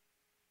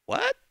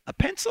 What? A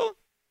pencil?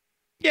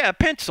 Yeah, a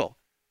pencil.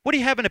 What do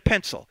you have in a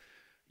pencil?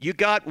 You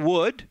got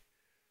wood,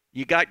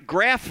 you got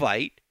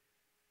graphite,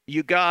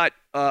 you got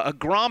a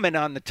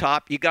grommet on the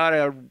top, you got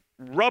a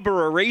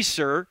rubber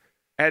eraser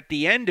at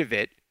the end of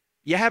it,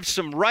 you have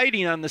some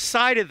writing on the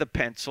side of the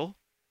pencil.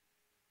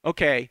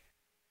 Okay,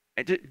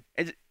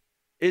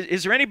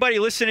 is there anybody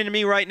listening to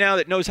me right now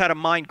that knows how to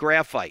mine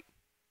graphite?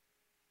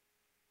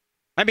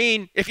 I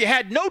mean, if you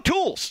had no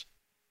tools,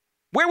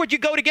 where would you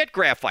go to get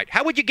graphite?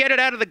 How would you get it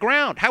out of the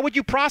ground? How would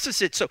you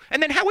process it?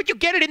 And then how would you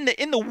get it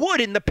in the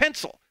wood, in the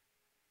pencil?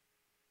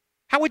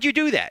 How would you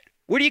do that?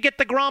 Where do you get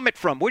the grommet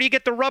from? Where do you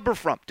get the rubber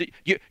from? Do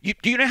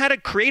you know how to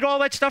create all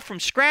that stuff from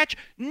scratch?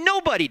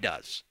 Nobody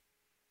does.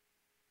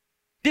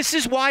 This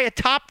is why a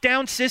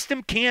top-down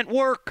system can't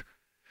work.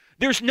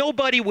 There's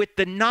nobody with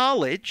the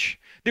knowledge.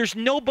 There's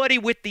nobody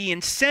with the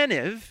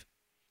incentive.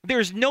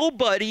 There's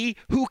nobody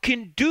who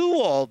can do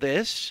all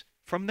this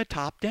from the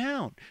top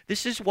down.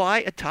 This is why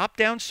a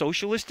top-down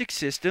socialistic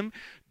system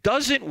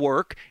doesn't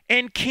work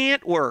and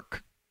can't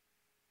work.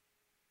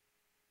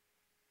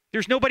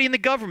 There's nobody in the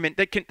government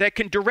that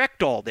can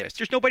direct all this.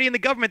 There's nobody in the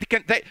government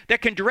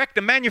that can direct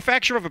the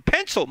manufacture of a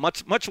pencil,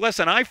 much less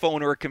an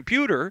iPhone or a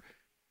computer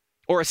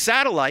or a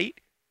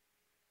satellite.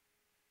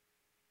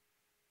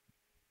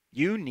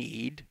 You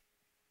need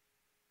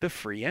the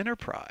free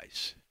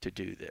enterprise to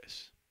do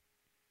this.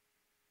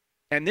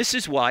 And this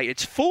is why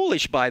it's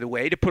foolish, by the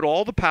way, to put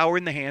all the power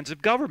in the hands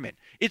of government.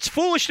 It's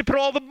foolish to put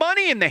all the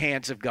money in the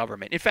hands of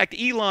government. In fact,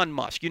 Elon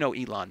Musk, you know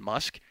Elon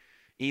Musk.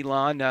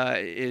 Elon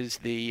is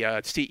the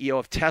CEO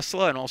of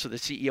Tesla and also the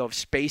CEO of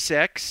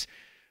SpaceX,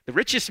 the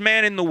richest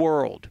man in the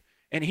world.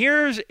 And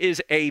here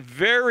is a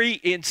very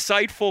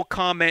insightful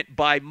comment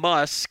by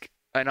Musk.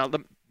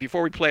 And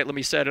before we play it, let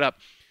me set it up.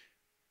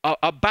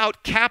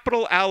 About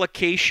capital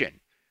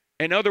allocation.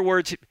 In other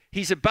words,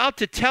 he's about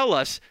to tell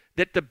us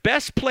that the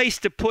best place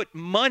to put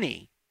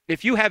money,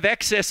 if you have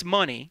excess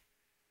money,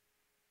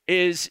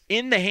 is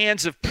in the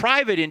hands of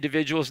private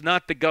individuals,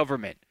 not the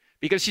government.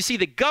 Because you see,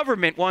 the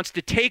government wants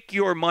to take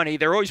your money.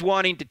 They're always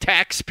wanting to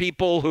tax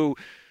people who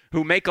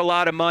make a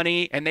lot of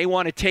money, and they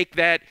want to take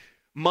that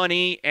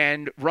money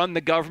and run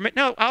the government.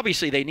 Now,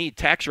 obviously, they need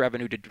tax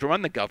revenue to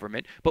run the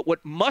government. But what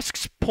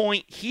Musk's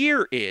point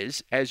here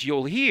is, as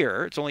you'll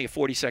hear, it's only a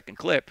 40-second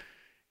clip,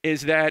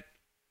 is that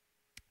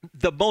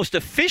the most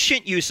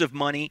efficient use of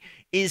money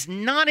is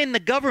not in the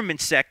government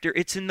sector,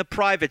 it's in the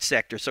private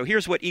sector. So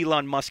here's what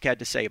Elon Musk had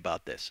to say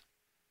about this.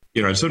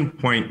 At a certain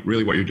point,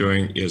 really what you're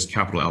doing is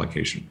capital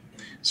allocation.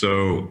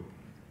 So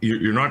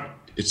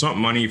it's not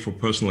money for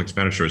personal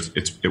expenditures.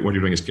 What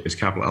you're doing is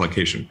capital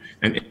allocation.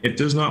 And it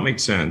does not make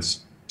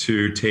sense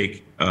to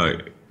take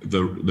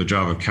the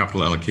job of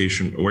capital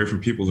allocation away from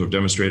people who have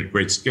demonstrated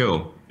great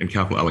skill in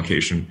capital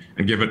allocation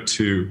and give it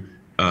to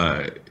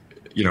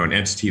an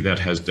entity that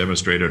has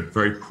demonstrated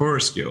very poor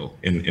skill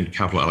in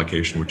capital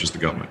allocation, which is the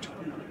government.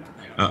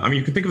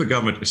 You can think of the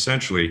government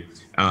essentially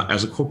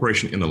as a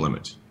corporation in the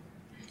limit.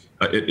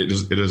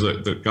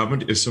 The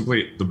government is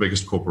simply the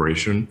biggest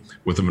corporation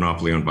with a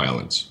monopoly on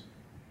violence,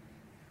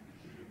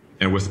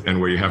 and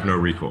where you have no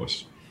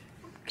recourse.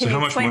 So how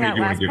much money do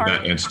you want to give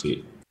that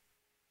entity?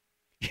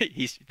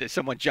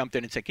 Someone jumped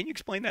in and said, "Can you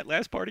explain that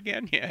last part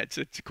again?" Yeah, it's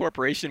a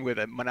corporation with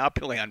a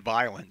monopoly on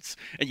violence,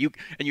 and you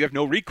have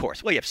no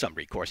recourse. Well, you have some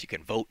recourse. You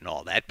can vote and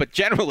all that, but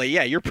generally,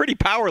 yeah, you're pretty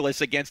powerless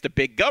against a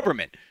big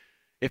government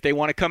if they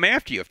want to come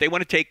after you, if they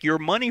want to take your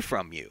money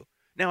from you.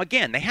 Now,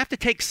 again, they have to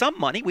take some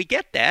money. We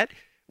get that.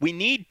 We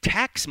need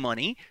tax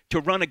money to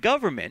run a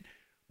government.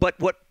 But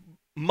what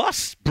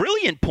Musk's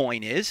brilliant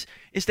point is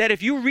that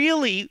if you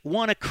really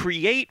want to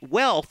create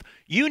wealth,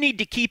 you need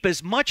to keep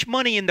as much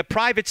money in the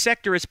private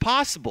sector as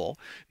possible,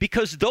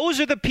 because those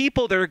are the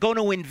people that are going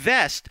to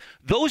invest.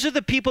 Those are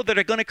the people that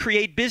are going to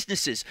create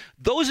businesses.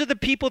 Those are the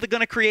people that are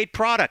going to create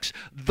products.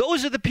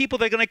 Those are the people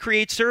that are going to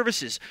create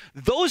services.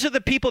 Those are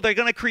the people that are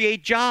going to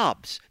create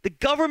jobs. The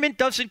government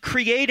doesn't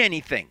create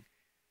anything.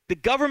 The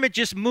government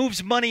just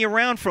moves money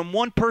around from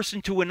one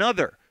person to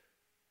another.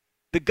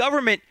 The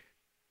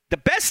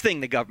best thing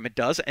the government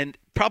does, and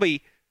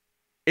probably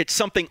it's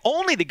something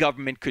only the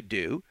government could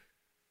do,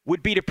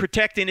 would be to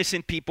protect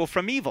innocent people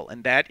from evil.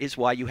 And that is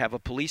why you have a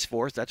police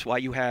force. That's why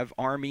you have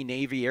Army,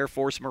 Navy, Air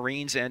Force,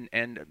 Marines, and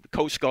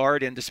Coast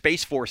Guard, and the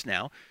Space Force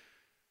now.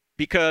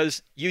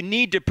 Because you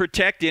need to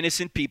protect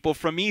innocent people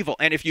from evil.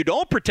 And if you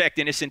don't protect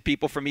innocent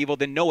people from evil,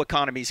 then no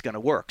economy is going to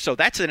work. So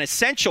that's an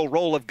essential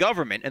role of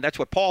government. And that's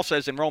what Paul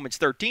says in Romans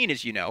 13,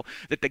 as you know,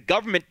 that the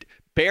government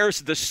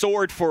bears the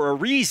sword for a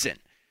reason,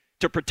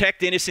 to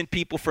protect innocent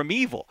people from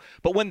evil.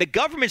 But when the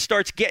government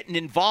starts getting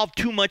involved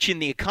too much in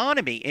the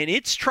economy and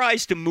it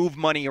tries to move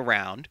money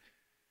around,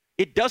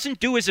 it doesn't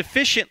do as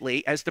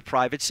efficiently as the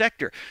private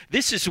sector.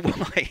 This is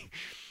why...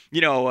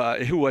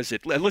 who was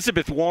it?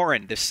 Elizabeth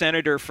Warren, the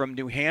senator from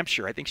New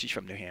Hampshire. I think she's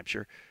from New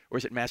Hampshire. Or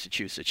is it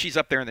Massachusetts? She's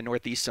up there in the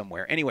Northeast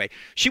somewhere. Anyway,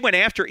 she went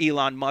after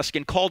Elon Musk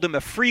and called him a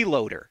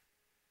freeloader.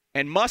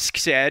 And Musk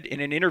said in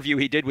an interview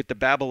he did with the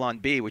Babylon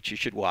Bee, which you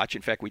should watch.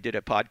 In fact, we did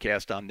a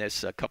podcast on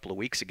this a couple of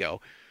weeks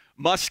ago.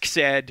 Musk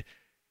said,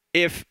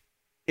 if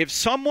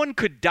someone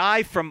could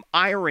die from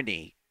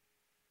irony,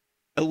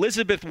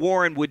 Elizabeth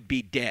Warren would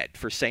be dead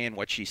for saying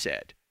what she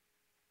said.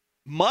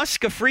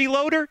 Musk, a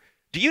freeloader?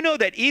 Do you know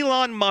that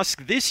Elon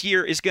Musk this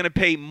year is going to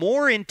pay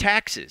more in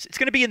taxes? It's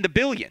going to be in the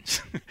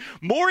billions.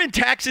 More in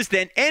taxes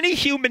than any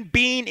human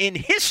being in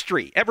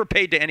history ever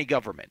paid to any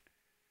government.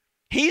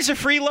 He's a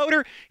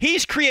freeloader.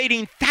 He's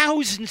creating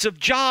thousands of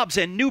jobs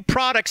and new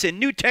products and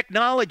new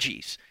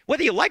technologies.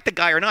 Whether you like the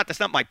guy or not, that's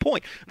not my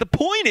point. The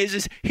point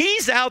is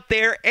he's out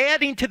there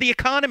adding to the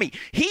economy.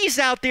 He's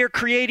out there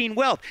creating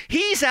wealth.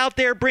 He's out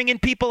there bringing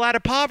people out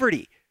of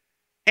poverty.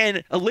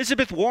 And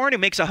Elizabeth Warren, who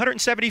makes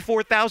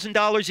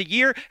 $174,000 a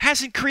year,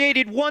 hasn't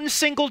created one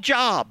single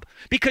job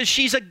because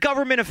she's a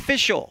government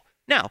official.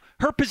 Now,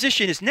 her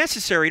position is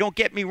necessary, don't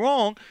get me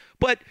wrong,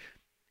 but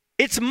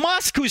it's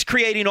Musk who's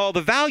creating all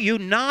the value,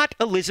 not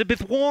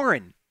Elizabeth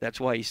Warren. That's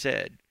why he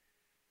said,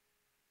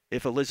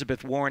 if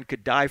Elizabeth Warren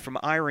could die from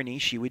irony,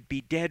 she would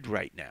be dead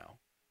right now.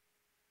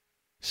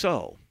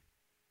 So,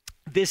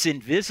 this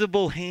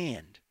invisible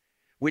hand,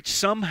 which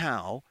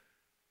somehow,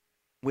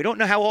 we don't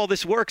know how all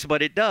this works,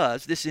 but it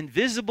does, this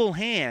invisible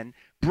hand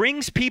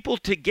brings people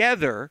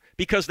together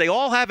because they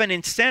all have an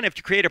incentive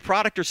to create a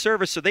product or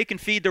service so they can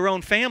feed their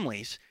own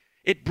families.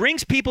 It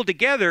brings people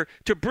together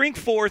to bring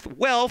forth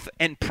wealth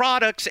and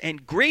products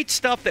and great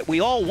stuff that we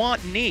all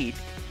want and need.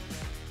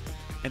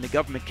 And the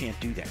government can't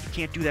do that. You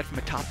can't do that from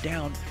a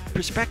top-down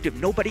perspective.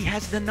 Nobody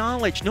has the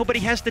knowledge. Nobody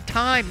has the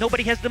time.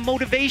 Nobody has the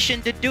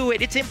motivation to do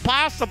it. It's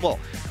impossible.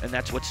 And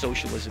that's what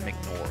socialism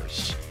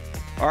ignores.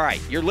 All right,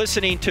 you're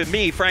listening to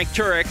me, Frank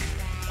Turek.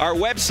 Our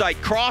website,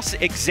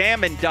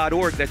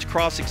 crossexamine.org. That's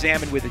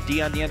cross-examine with a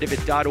D on the end of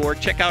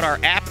it.org. Check out our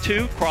app,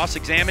 too,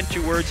 Cross-Examine,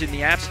 2 words in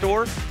the App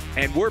Store.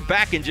 And we're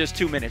back in just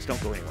 2 minutes.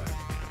 Don't go anywhere.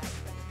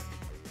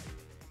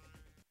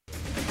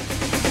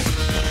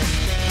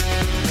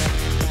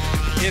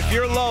 If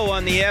you're low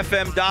on the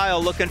FM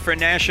dial looking for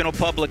National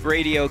Public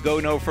Radio, go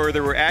no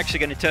further. We're actually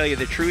going to tell you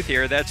the truth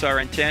here. That's our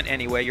intent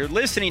anyway. You're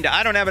listening to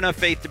I Don't Have Enough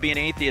Faith to Be an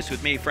Atheist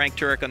with me, Frank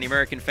Turek, on the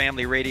American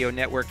Family Radio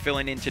Network,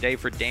 filling in today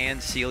for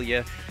Dan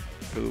Celia,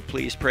 who,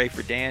 please pray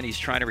for Dan. He's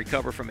trying to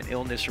recover from an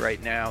illness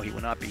right now. He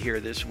will not be here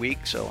this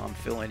week, so I'm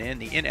filling in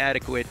the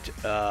inadequate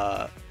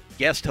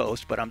guest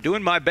host. But I'm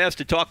doing my best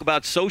to talk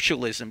about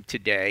socialism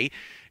today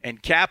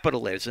and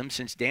capitalism,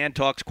 since Dan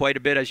talks quite a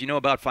bit, as you know,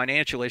 about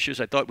financial issues.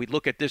 I thought we'd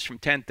look at this from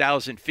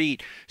 10,000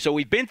 feet. So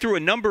we've been through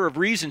a number of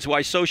reasons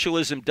why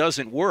socialism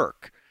doesn't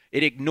work.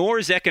 It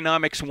ignores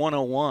Economics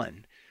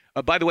 101.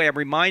 By the way, I'm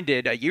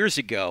reminded years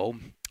ago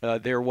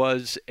there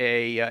was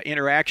a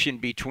interaction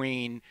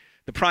between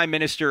the Prime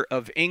Minister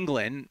of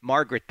England,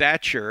 Margaret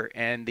Thatcher,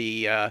 and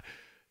the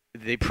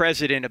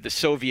president of the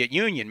Soviet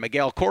Union,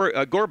 Mikhail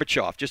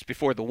Gorbachev, just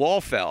before the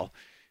wall fell.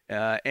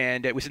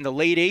 And it was in the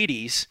late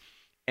 80s.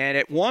 And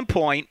at one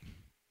point,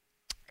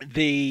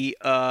 the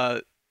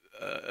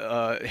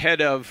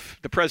head of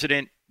the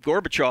President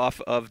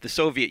Gorbachev of the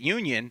Soviet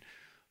Union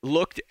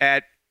looked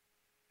at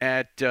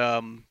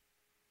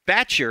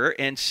Thatcher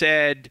and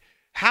said,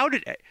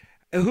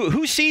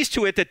 who sees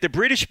to it that the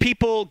British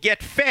people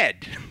get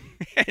fed?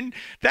 And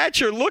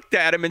Thatcher looked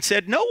at him and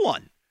said, no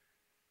one.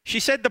 She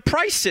said, the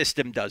price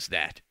system does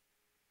that.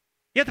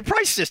 Yeah, the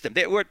price system,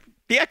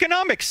 the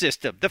economic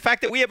system, the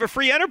fact that we have a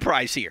free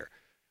enterprise here.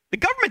 The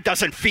government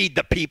doesn't feed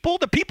the people.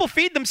 The people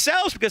feed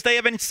themselves because they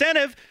have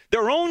incentive,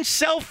 their own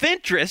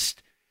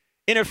self-interest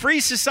in a free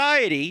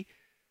society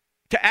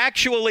to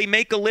actually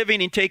make a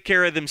living and take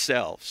care of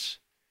themselves.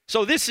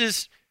 So this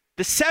is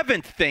the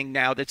seventh thing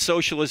now that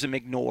socialism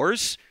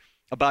ignores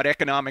about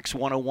Economics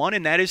 101,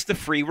 and that is the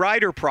free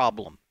rider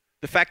problem.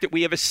 The fact that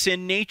we have a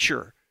sin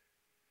nature.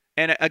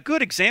 And a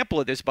good example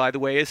of this, by the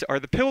way, are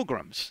the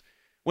Pilgrims.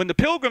 When the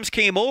Pilgrims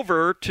came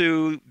over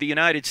to the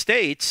United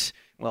States,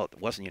 well,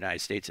 it wasn't the United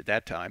States at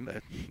that time,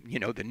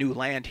 the new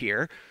land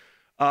here,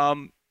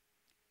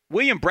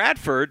 William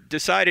Bradford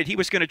decided he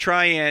was going to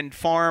try and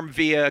farm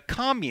via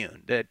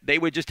commune, that they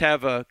would just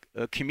have a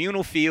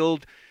communal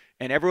field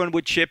and everyone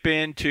would chip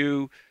in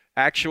to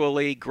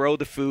actually grow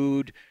the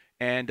food,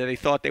 and they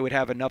thought they would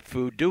have enough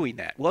food doing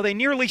that. Well, they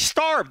nearly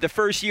starved the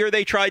first year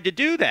they tried to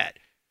do that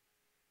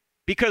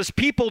because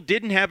people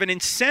didn't have an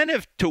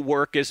incentive to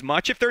work as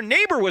much. If their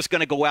neighbor was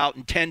going to go out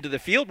and tend to the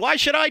field, why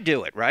should I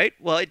do it, right?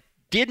 Well, it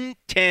didn't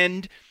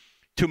tend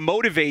to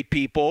motivate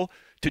people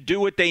to do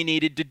what they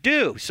needed to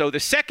do. So the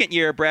second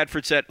year,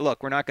 Bradford said,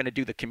 look, we're not going to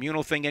do the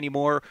communal thing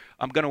anymore.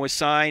 I'm going to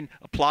assign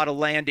a plot of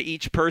land to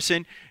each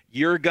person.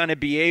 You're going to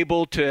be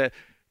able to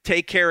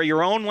take care of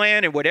your own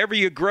land, and whatever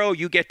you grow,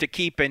 you get to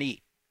keep and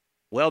eat.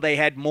 Well, they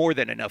had more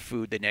than enough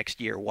food the next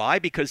year. Why?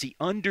 Because he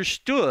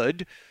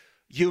understood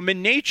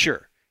human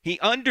nature. He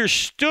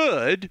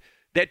understood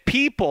that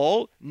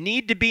people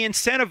need to be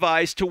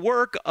incentivized to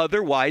work,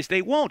 otherwise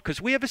they won't, because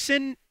we have a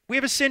sin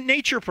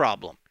nature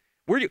problem.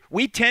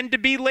 We tend to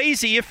be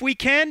lazy if we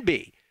can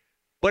be.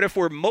 But if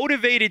we're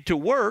motivated to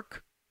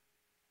work,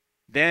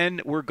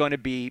 then we're going to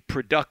be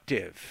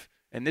productive.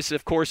 And this,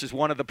 of course, is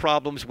one of the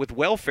problems with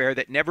welfare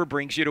that never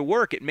brings you to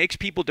work. It makes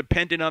people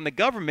dependent on the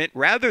government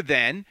rather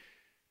than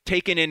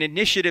taking an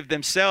initiative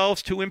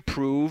themselves to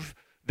improve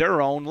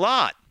their own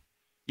lot.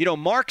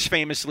 Marx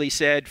famously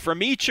said,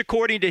 from each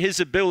according to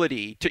his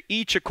ability, to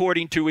each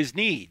according to his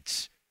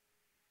needs.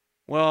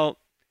 Well,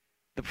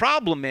 the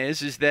problem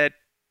is that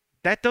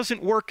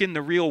doesn't work in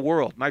the real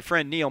world. My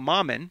friend Neil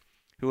Maman,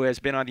 who has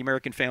been on the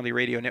American Family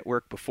Radio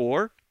Network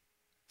before,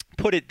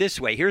 put it this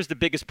way. Here's the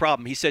biggest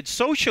problem. He said,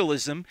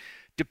 socialism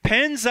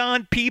depends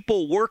on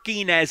people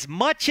working as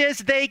much as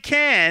they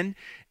can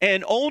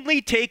and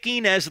only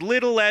taking as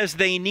little as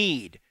they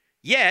need.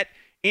 Yet,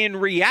 In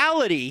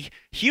reality,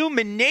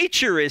 human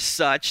nature is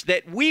such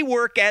that we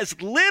work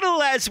as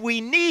little as we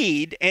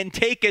need and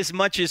take as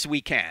much as we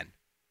can.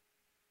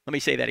 Let me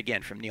say that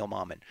again from Neil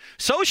Mauman.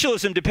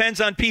 Socialism depends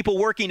on people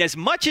working as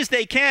much as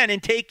they can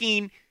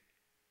and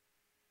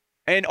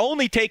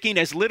only taking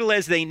as little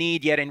as they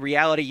need, yet in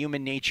reality,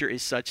 human nature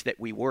is such that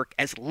we work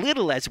as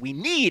little as we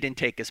need and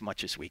take as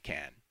much as we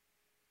can.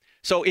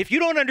 So if you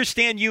don't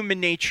understand human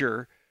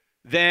nature,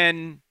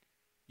 then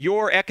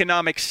your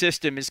economic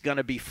system is going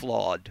to be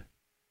flawed.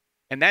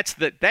 And that's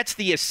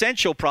the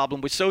essential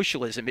problem with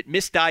socialism. It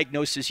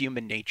misdiagnoses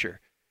human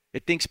nature.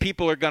 It thinks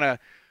people are going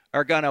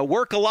to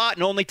work a lot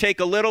and only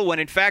take a little, when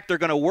in fact they're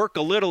going to work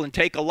a little and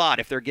take a lot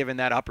if they're given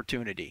that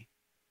opportunity.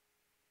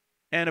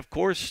 And of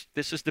course,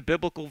 this is the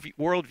biblical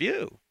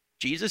worldview.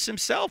 Jesus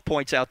himself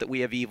points out that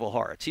we have evil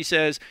hearts. He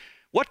says,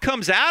 what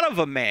comes out of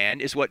a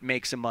man is what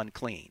makes him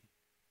unclean.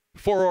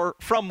 For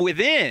from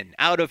within,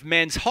 out of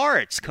men's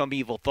hearts, come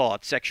evil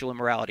thoughts, sexual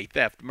immorality,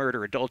 theft,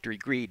 murder, adultery,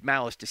 greed,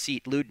 malice,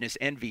 deceit, lewdness,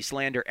 envy,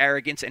 slander,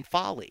 arrogance, and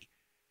folly.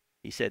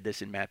 He said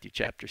this in Matthew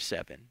chapter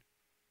 7.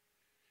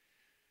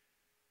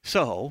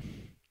 So,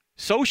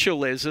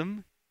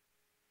 socialism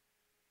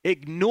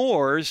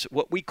ignores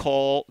what we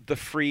call the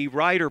free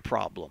rider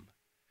problem.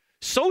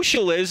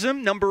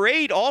 Socialism, number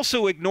 8,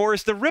 also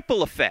ignores the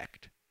ripple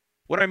effect.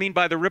 What do I mean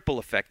by the ripple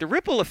effect? The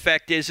ripple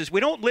effect is we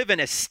don't live in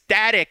a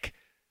static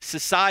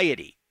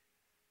society.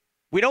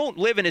 We don't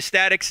live in a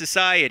static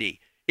society.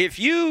 If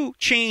you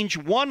change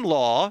one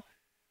law,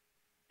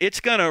 it's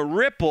going to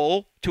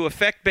ripple to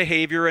affect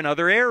behavior in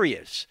other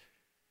areas.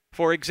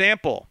 For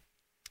example,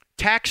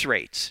 tax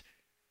rates.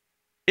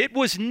 It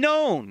was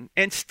known,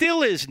 and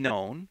still is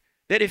known,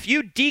 that if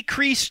you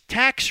decrease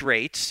tax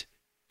rates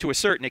to a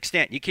certain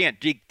extent, you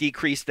can't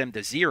decrease them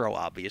to zero,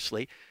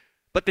 obviously,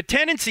 but the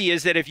tendency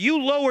is that if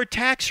you lower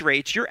tax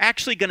rates, you're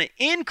actually going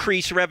to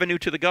increase revenue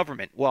to the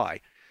government.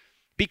 Why?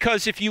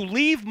 Because if you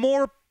leave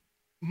more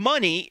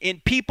money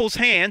in people's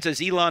hands,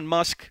 as Elon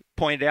Musk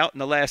pointed out in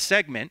the last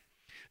segment,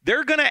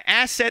 they're going to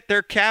asset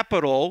their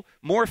capital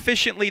more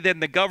efficiently than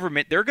the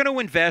government. They're going to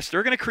invest.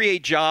 They're going to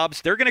create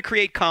jobs. They're going to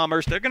create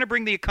commerce. They're going to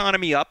bring the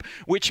economy up,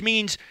 which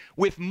means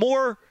with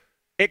more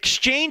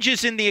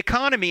exchanges in the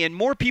economy and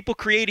more people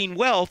creating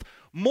wealth,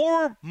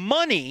 more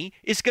money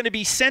is going to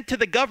be sent to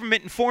the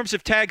government in forms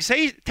of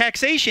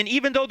taxation,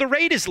 even though the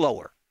rate is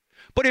lower.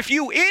 But if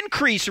you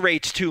increase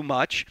rates too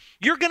much,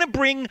 you're going to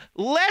bring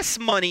less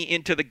money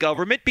into the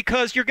government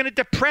because you're going to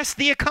depress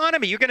the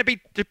economy. You're going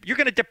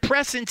to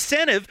depress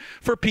incentive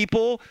for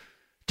people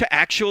to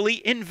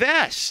actually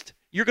invest.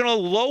 You're going to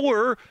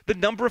lower the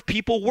number of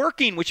people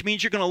working, which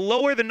means you're going to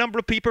lower the number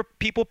of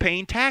people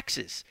paying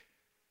taxes.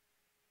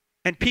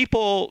 And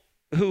people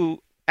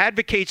who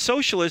advocate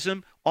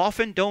socialism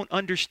often don't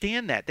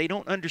understand that. They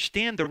don't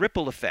understand the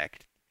ripple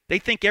effect. They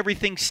think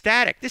everything's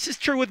static. This is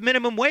true with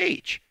minimum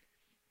wage.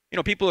 You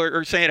know, people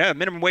are saying,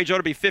 minimum wage ought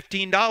to be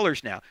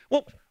 $15 now.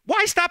 Well,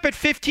 why stop at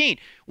 $15?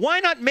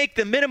 Why not make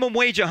the minimum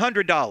wage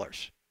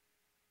 $100?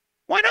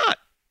 Why not?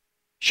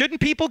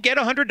 Shouldn't people get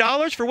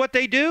 $100 for what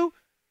they do?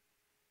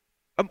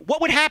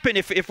 What would happen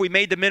if we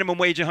made the minimum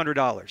wage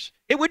 $100?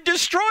 It would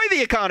destroy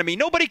the economy.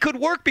 Nobody could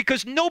work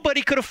because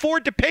nobody could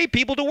afford to pay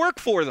people to work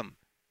for them.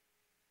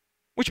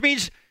 Which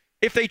means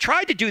if they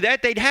tried to do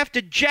that, they'd have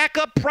to jack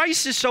up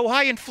prices so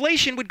high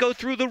inflation would go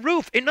through the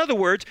roof. In other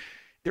words,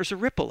 there's a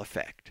ripple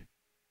effect.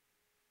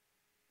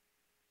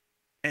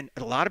 And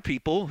a lot of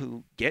people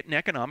who get in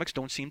economics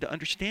don't seem to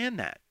understand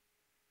that.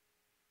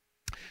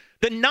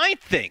 The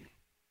ninth thing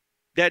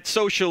that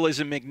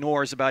socialism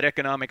ignores about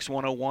Economics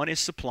 101 is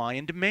supply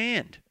and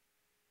demand.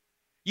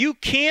 You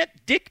can't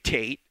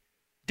dictate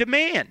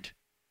demand.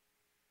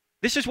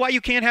 This is why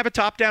you can't have a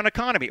top-down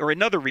economy, or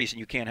another reason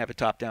you can't have a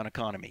top-down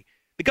economy.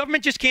 The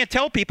government just can't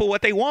tell people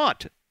what they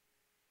want.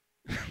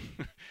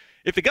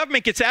 If the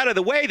government gets out of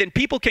the way, then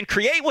people can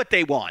create what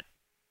they want.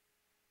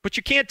 But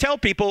you can't tell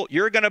people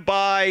you're going to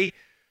buy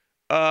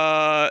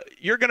 1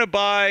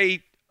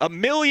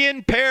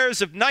 million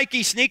pairs of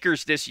Nike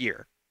sneakers this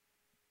year,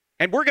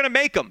 and we're going to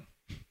make them.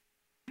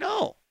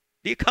 No,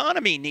 the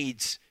economy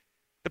needs,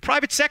 the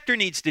private sector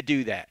needs to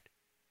do that.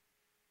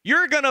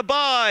 You're going to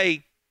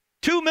buy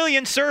 2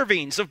 million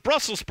servings of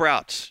Brussels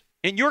sprouts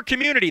in your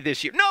community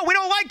this year. No, we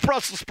don't like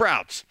Brussels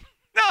sprouts.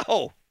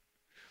 No,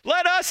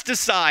 let us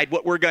decide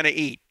what we're going to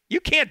eat. You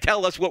can't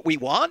tell us what we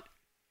want.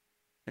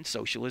 And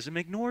socialism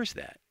ignores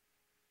that.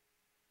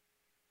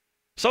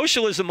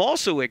 Socialism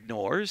also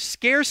ignores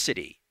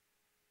scarcity.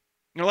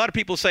 You know, a lot of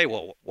people say,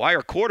 well, why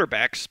are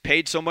quarterbacks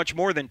paid so much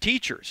more than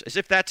teachers? As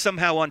if that's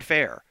somehow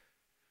unfair.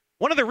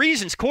 One of the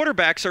reasons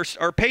quarterbacks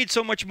are paid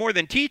so much more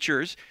than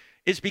teachers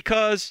is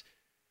because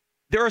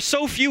there are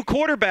so few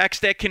quarterbacks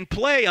that can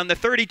play on the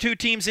 32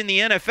 teams in the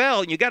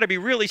NFL, and you got to be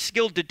really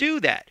skilled to do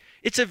that.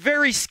 It's a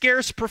very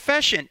scarce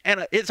profession,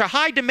 and it's a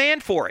high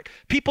demand for it.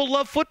 People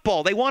love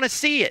football. They want to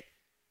see it.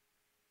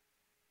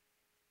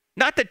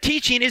 Not that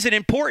teaching isn't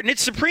important.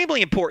 It's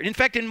supremely important. In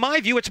fact, in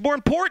my view, it's more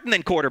important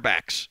than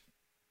quarterbacks.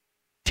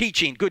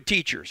 Teaching, good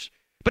teachers.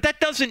 But that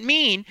doesn't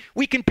mean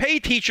we can pay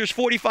teachers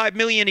 $45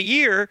 million a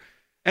year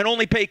and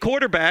only pay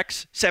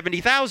quarterbacks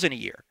 $70,000 a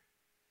year.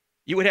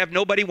 You would have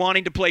nobody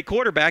wanting to play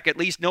quarterback, at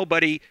least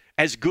nobody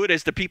as good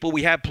as the people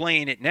we have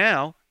playing it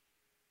now.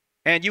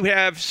 And you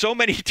have so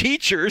many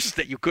teachers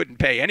that you couldn't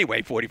pay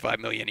anyway, $45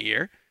 million a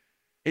year.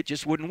 It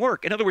just wouldn't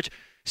work. In other words,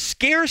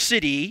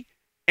 scarcity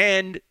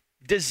and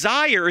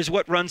desire is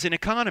what runs an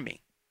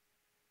economy,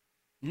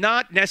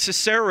 not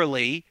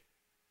necessarily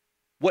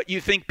what you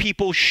think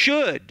people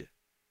should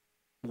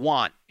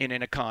want in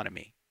an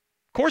economy.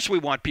 Of course, we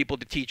want people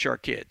to teach our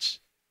kids.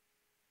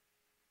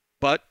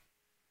 But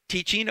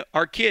teaching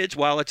our kids,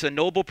 while it's a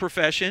noble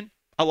profession,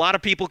 a lot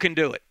of people can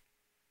do it.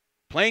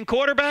 Playing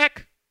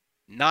quarterback,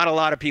 not a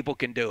lot of people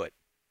can do it.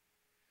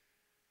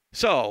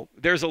 So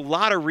there's a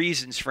lot of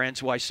reasons,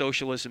 friends, why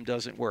socialism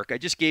doesn't work. I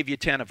just gave you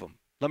 10 of them.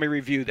 Let me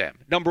review them.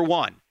 Number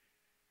one,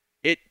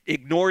 it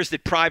ignores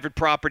that private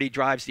property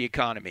drives the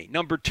economy.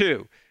 Number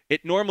two,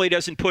 it normally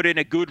doesn't put in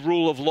a good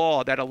rule of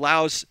law that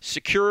allows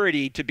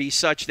security to be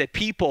such that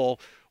people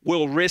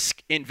will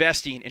risk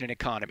investing in an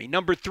economy.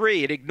 Number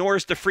three, it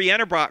ignores the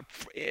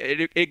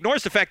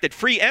fact that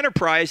free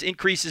enterprise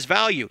increases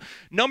value.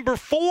 Number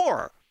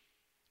four,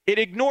 it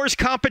ignores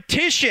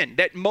competition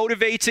that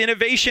motivates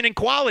innovation and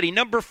quality.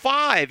 Number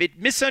five, it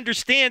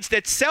misunderstands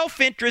that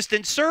self-interest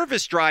and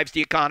service drives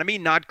the economy,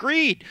 not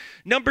greed.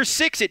 Number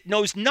six, it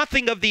knows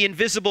nothing of the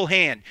invisible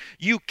hand.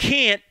 You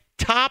can't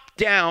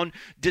top-down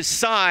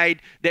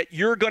decide that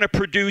you're going to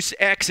produce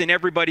X and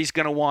everybody's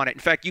going to want it. In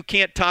fact, you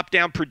can't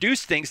top-down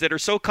produce things that are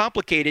so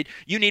complicated,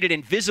 you need an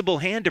invisible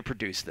hand to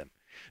produce them.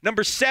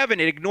 Number seven,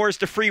 it ignores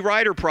the free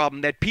rider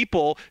problem that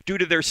people, due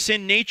to their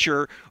sin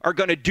nature, are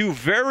going to do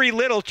very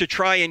little to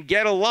try and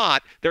get a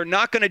lot. They're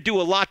not going to do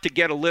a lot to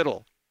get a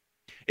little.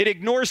 It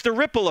ignores the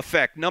ripple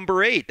effect.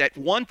 Number eight, that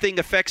one thing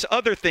affects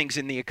other things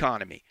in the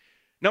economy.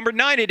 Number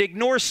nine, it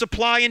ignores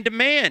supply and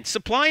demand.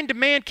 Supply and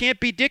demand can't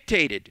be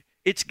dictated.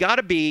 It's got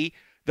to be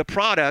the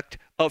product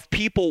of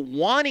people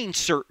wanting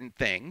certain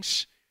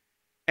things,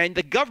 and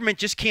the government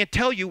just can't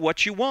tell you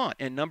what you want.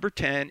 And number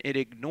 10, it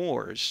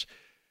ignores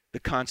the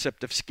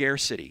concept of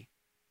scarcity.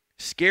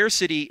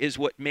 Scarcity is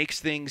what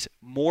makes things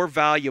more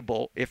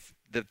valuable, if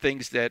the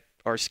things that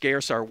are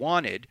scarce are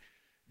wanted,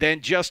 than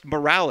just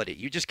morality.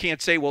 You just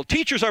can't say, well,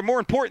 teachers are more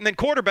important than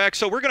quarterbacks,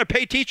 so we're going to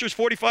pay teachers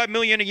 $45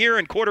 million a year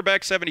and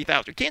quarterbacks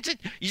 $70,000.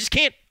 You just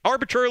can't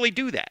arbitrarily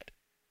do that.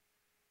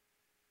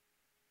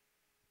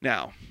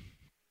 Now,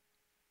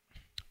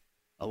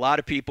 a lot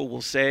of people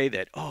will say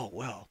that, oh,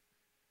 well,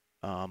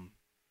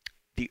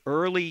 the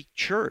early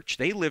church,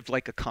 they lived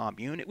like a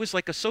commune. It was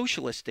like a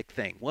socialistic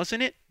thing,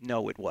 wasn't it?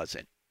 No, it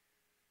wasn't.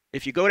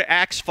 If you go to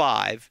Acts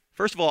 5,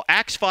 first of all,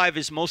 Acts 5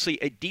 is mostly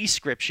a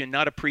description,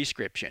 not a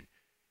prescription.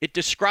 It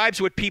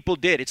describes what people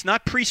did. It's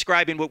not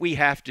prescribing what we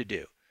have to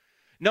do.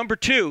 Number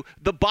two,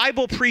 the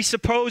Bible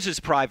presupposes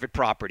private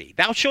property.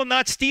 Thou shalt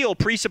not steal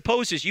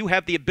presupposes you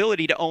have the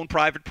ability to own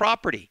private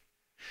property.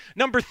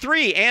 Number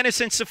three,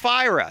 Annas and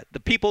Sapphira, the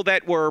people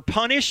that were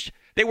punished,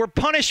 they were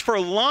punished for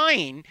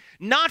lying,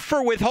 not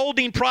for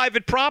withholding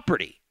private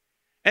property.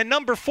 And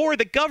number four,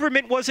 the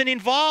government wasn't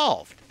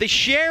involved. The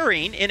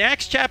sharing in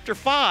Acts chapter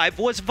 5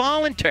 was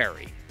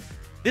voluntary.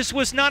 This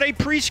was not a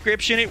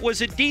prescription, it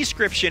was a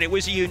description. It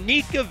was a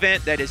unique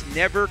event that is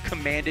never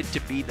commanded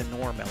to be the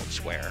norm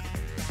elsewhere.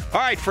 All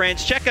right,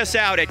 friends, check us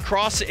out at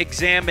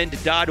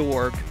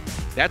crossexamined.org.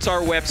 That's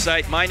our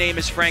website. My name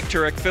is Frank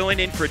Turek, filling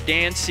in for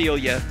Dan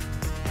Celia.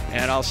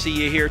 And I'll see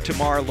you here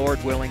tomorrow,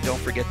 Lord willing. Don't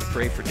forget to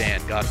pray for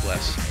Dan. God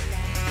bless.